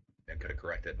and could have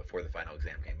corrected before the final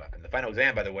exam came up. And the final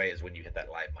exam, by the way, is when you hit that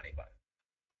live money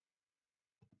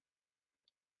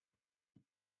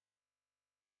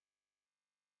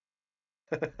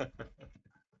button.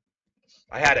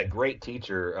 I had a great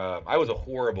teacher. I was a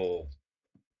horrible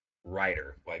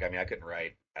writer. Like, I mean, I couldn't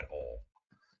write at all.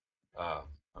 Uh,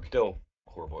 I'm still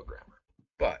horrible at grammar,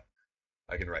 but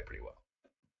I can write pretty well.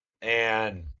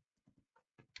 And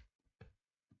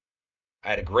I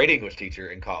had a great English teacher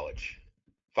in college,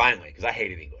 finally, because I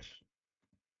hated English.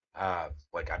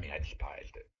 Like, I mean, I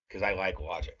despised it because I like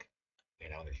logic.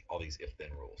 There's all these if-then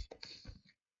rules.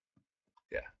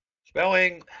 Yeah.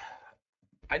 Spelling,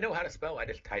 I know how to spell. I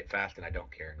just type fast and I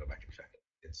don't care and go back and check it.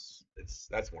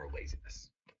 That's more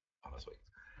laziness, honestly.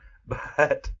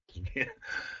 But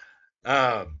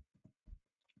um,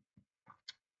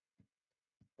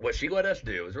 what she let us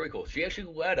do was really cool. She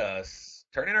actually let us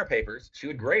turn in our papers. She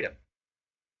would grade them,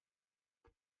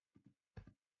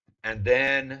 and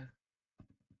then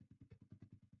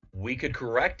we could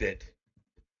correct it,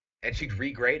 and she'd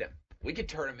regrade them. We could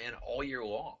turn them in all year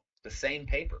long, the same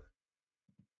paper,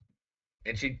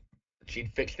 and she'd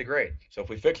fix the grade. So if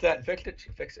we fixed that and fixed it,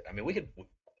 she'd fix it. I mean, we could.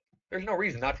 There's no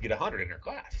reason not to get 100 in her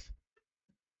class.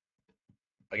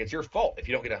 Like, it's your fault if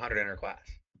you don't get 100 in her class.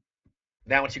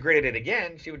 Now, when she graded it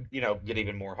again, she would, get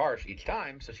even more harsh each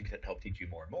time, so she could help teach you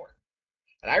more and more.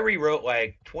 And I rewrote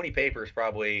like 20 papers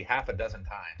probably half a dozen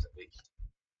times at least.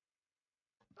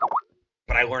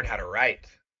 But I learned how to write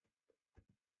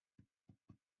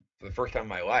for the first time in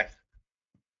my life.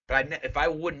 But if I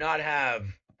would not have,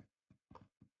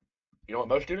 what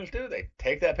most students do? They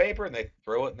take that paper and they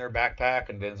throw it in their backpack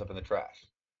and it ends up in the trash.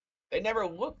 They never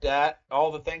looked at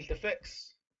all the things to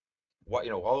fix. What,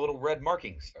 all the little red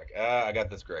markings. Like, I got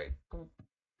this grade.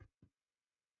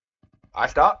 I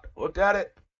stopped, looked at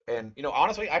it, and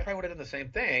honestly, I probably would have done the same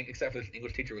thing, except for this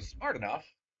English teacher was smart enough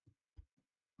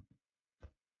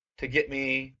to get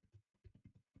me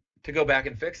to go back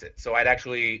and fix it. So I'd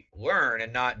actually learn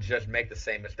and not just make the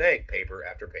same mistake paper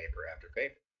after paper after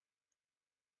paper.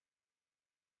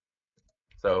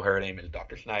 So her name is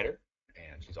Dr. Snyder,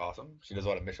 and she's awesome. She does a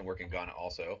lot of mission work in Ghana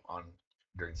also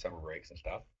during summer breaks and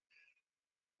stuff.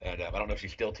 And I don't know if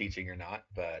she's still teaching or not,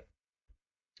 but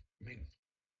I mean,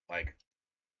 like,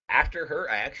 after her,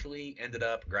 I actually ended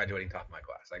up graduating top of my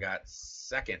class. I got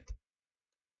second.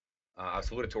 I was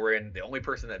salutatorian. The only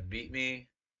person that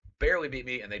barely beat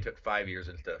me, and they took 5 years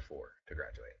instead of 4 to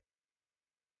graduate.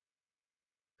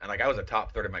 And like, I was a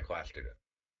top third of my class student,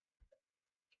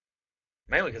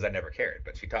 mainly because I never cared.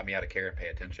 But she taught me how to care and pay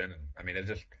attention. And I mean,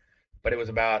 but it was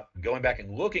about going back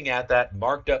and looking at that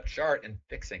marked up chart and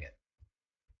fixing it.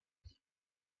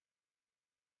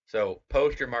 So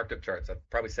post your marked up charts. I've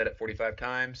probably said it 45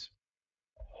 times.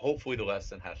 Hopefully the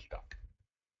lesson has stuck.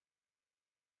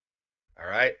 All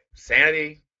right.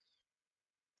 Sanity,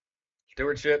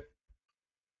 stewardship,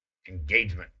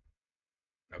 engagement.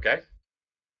 Okay?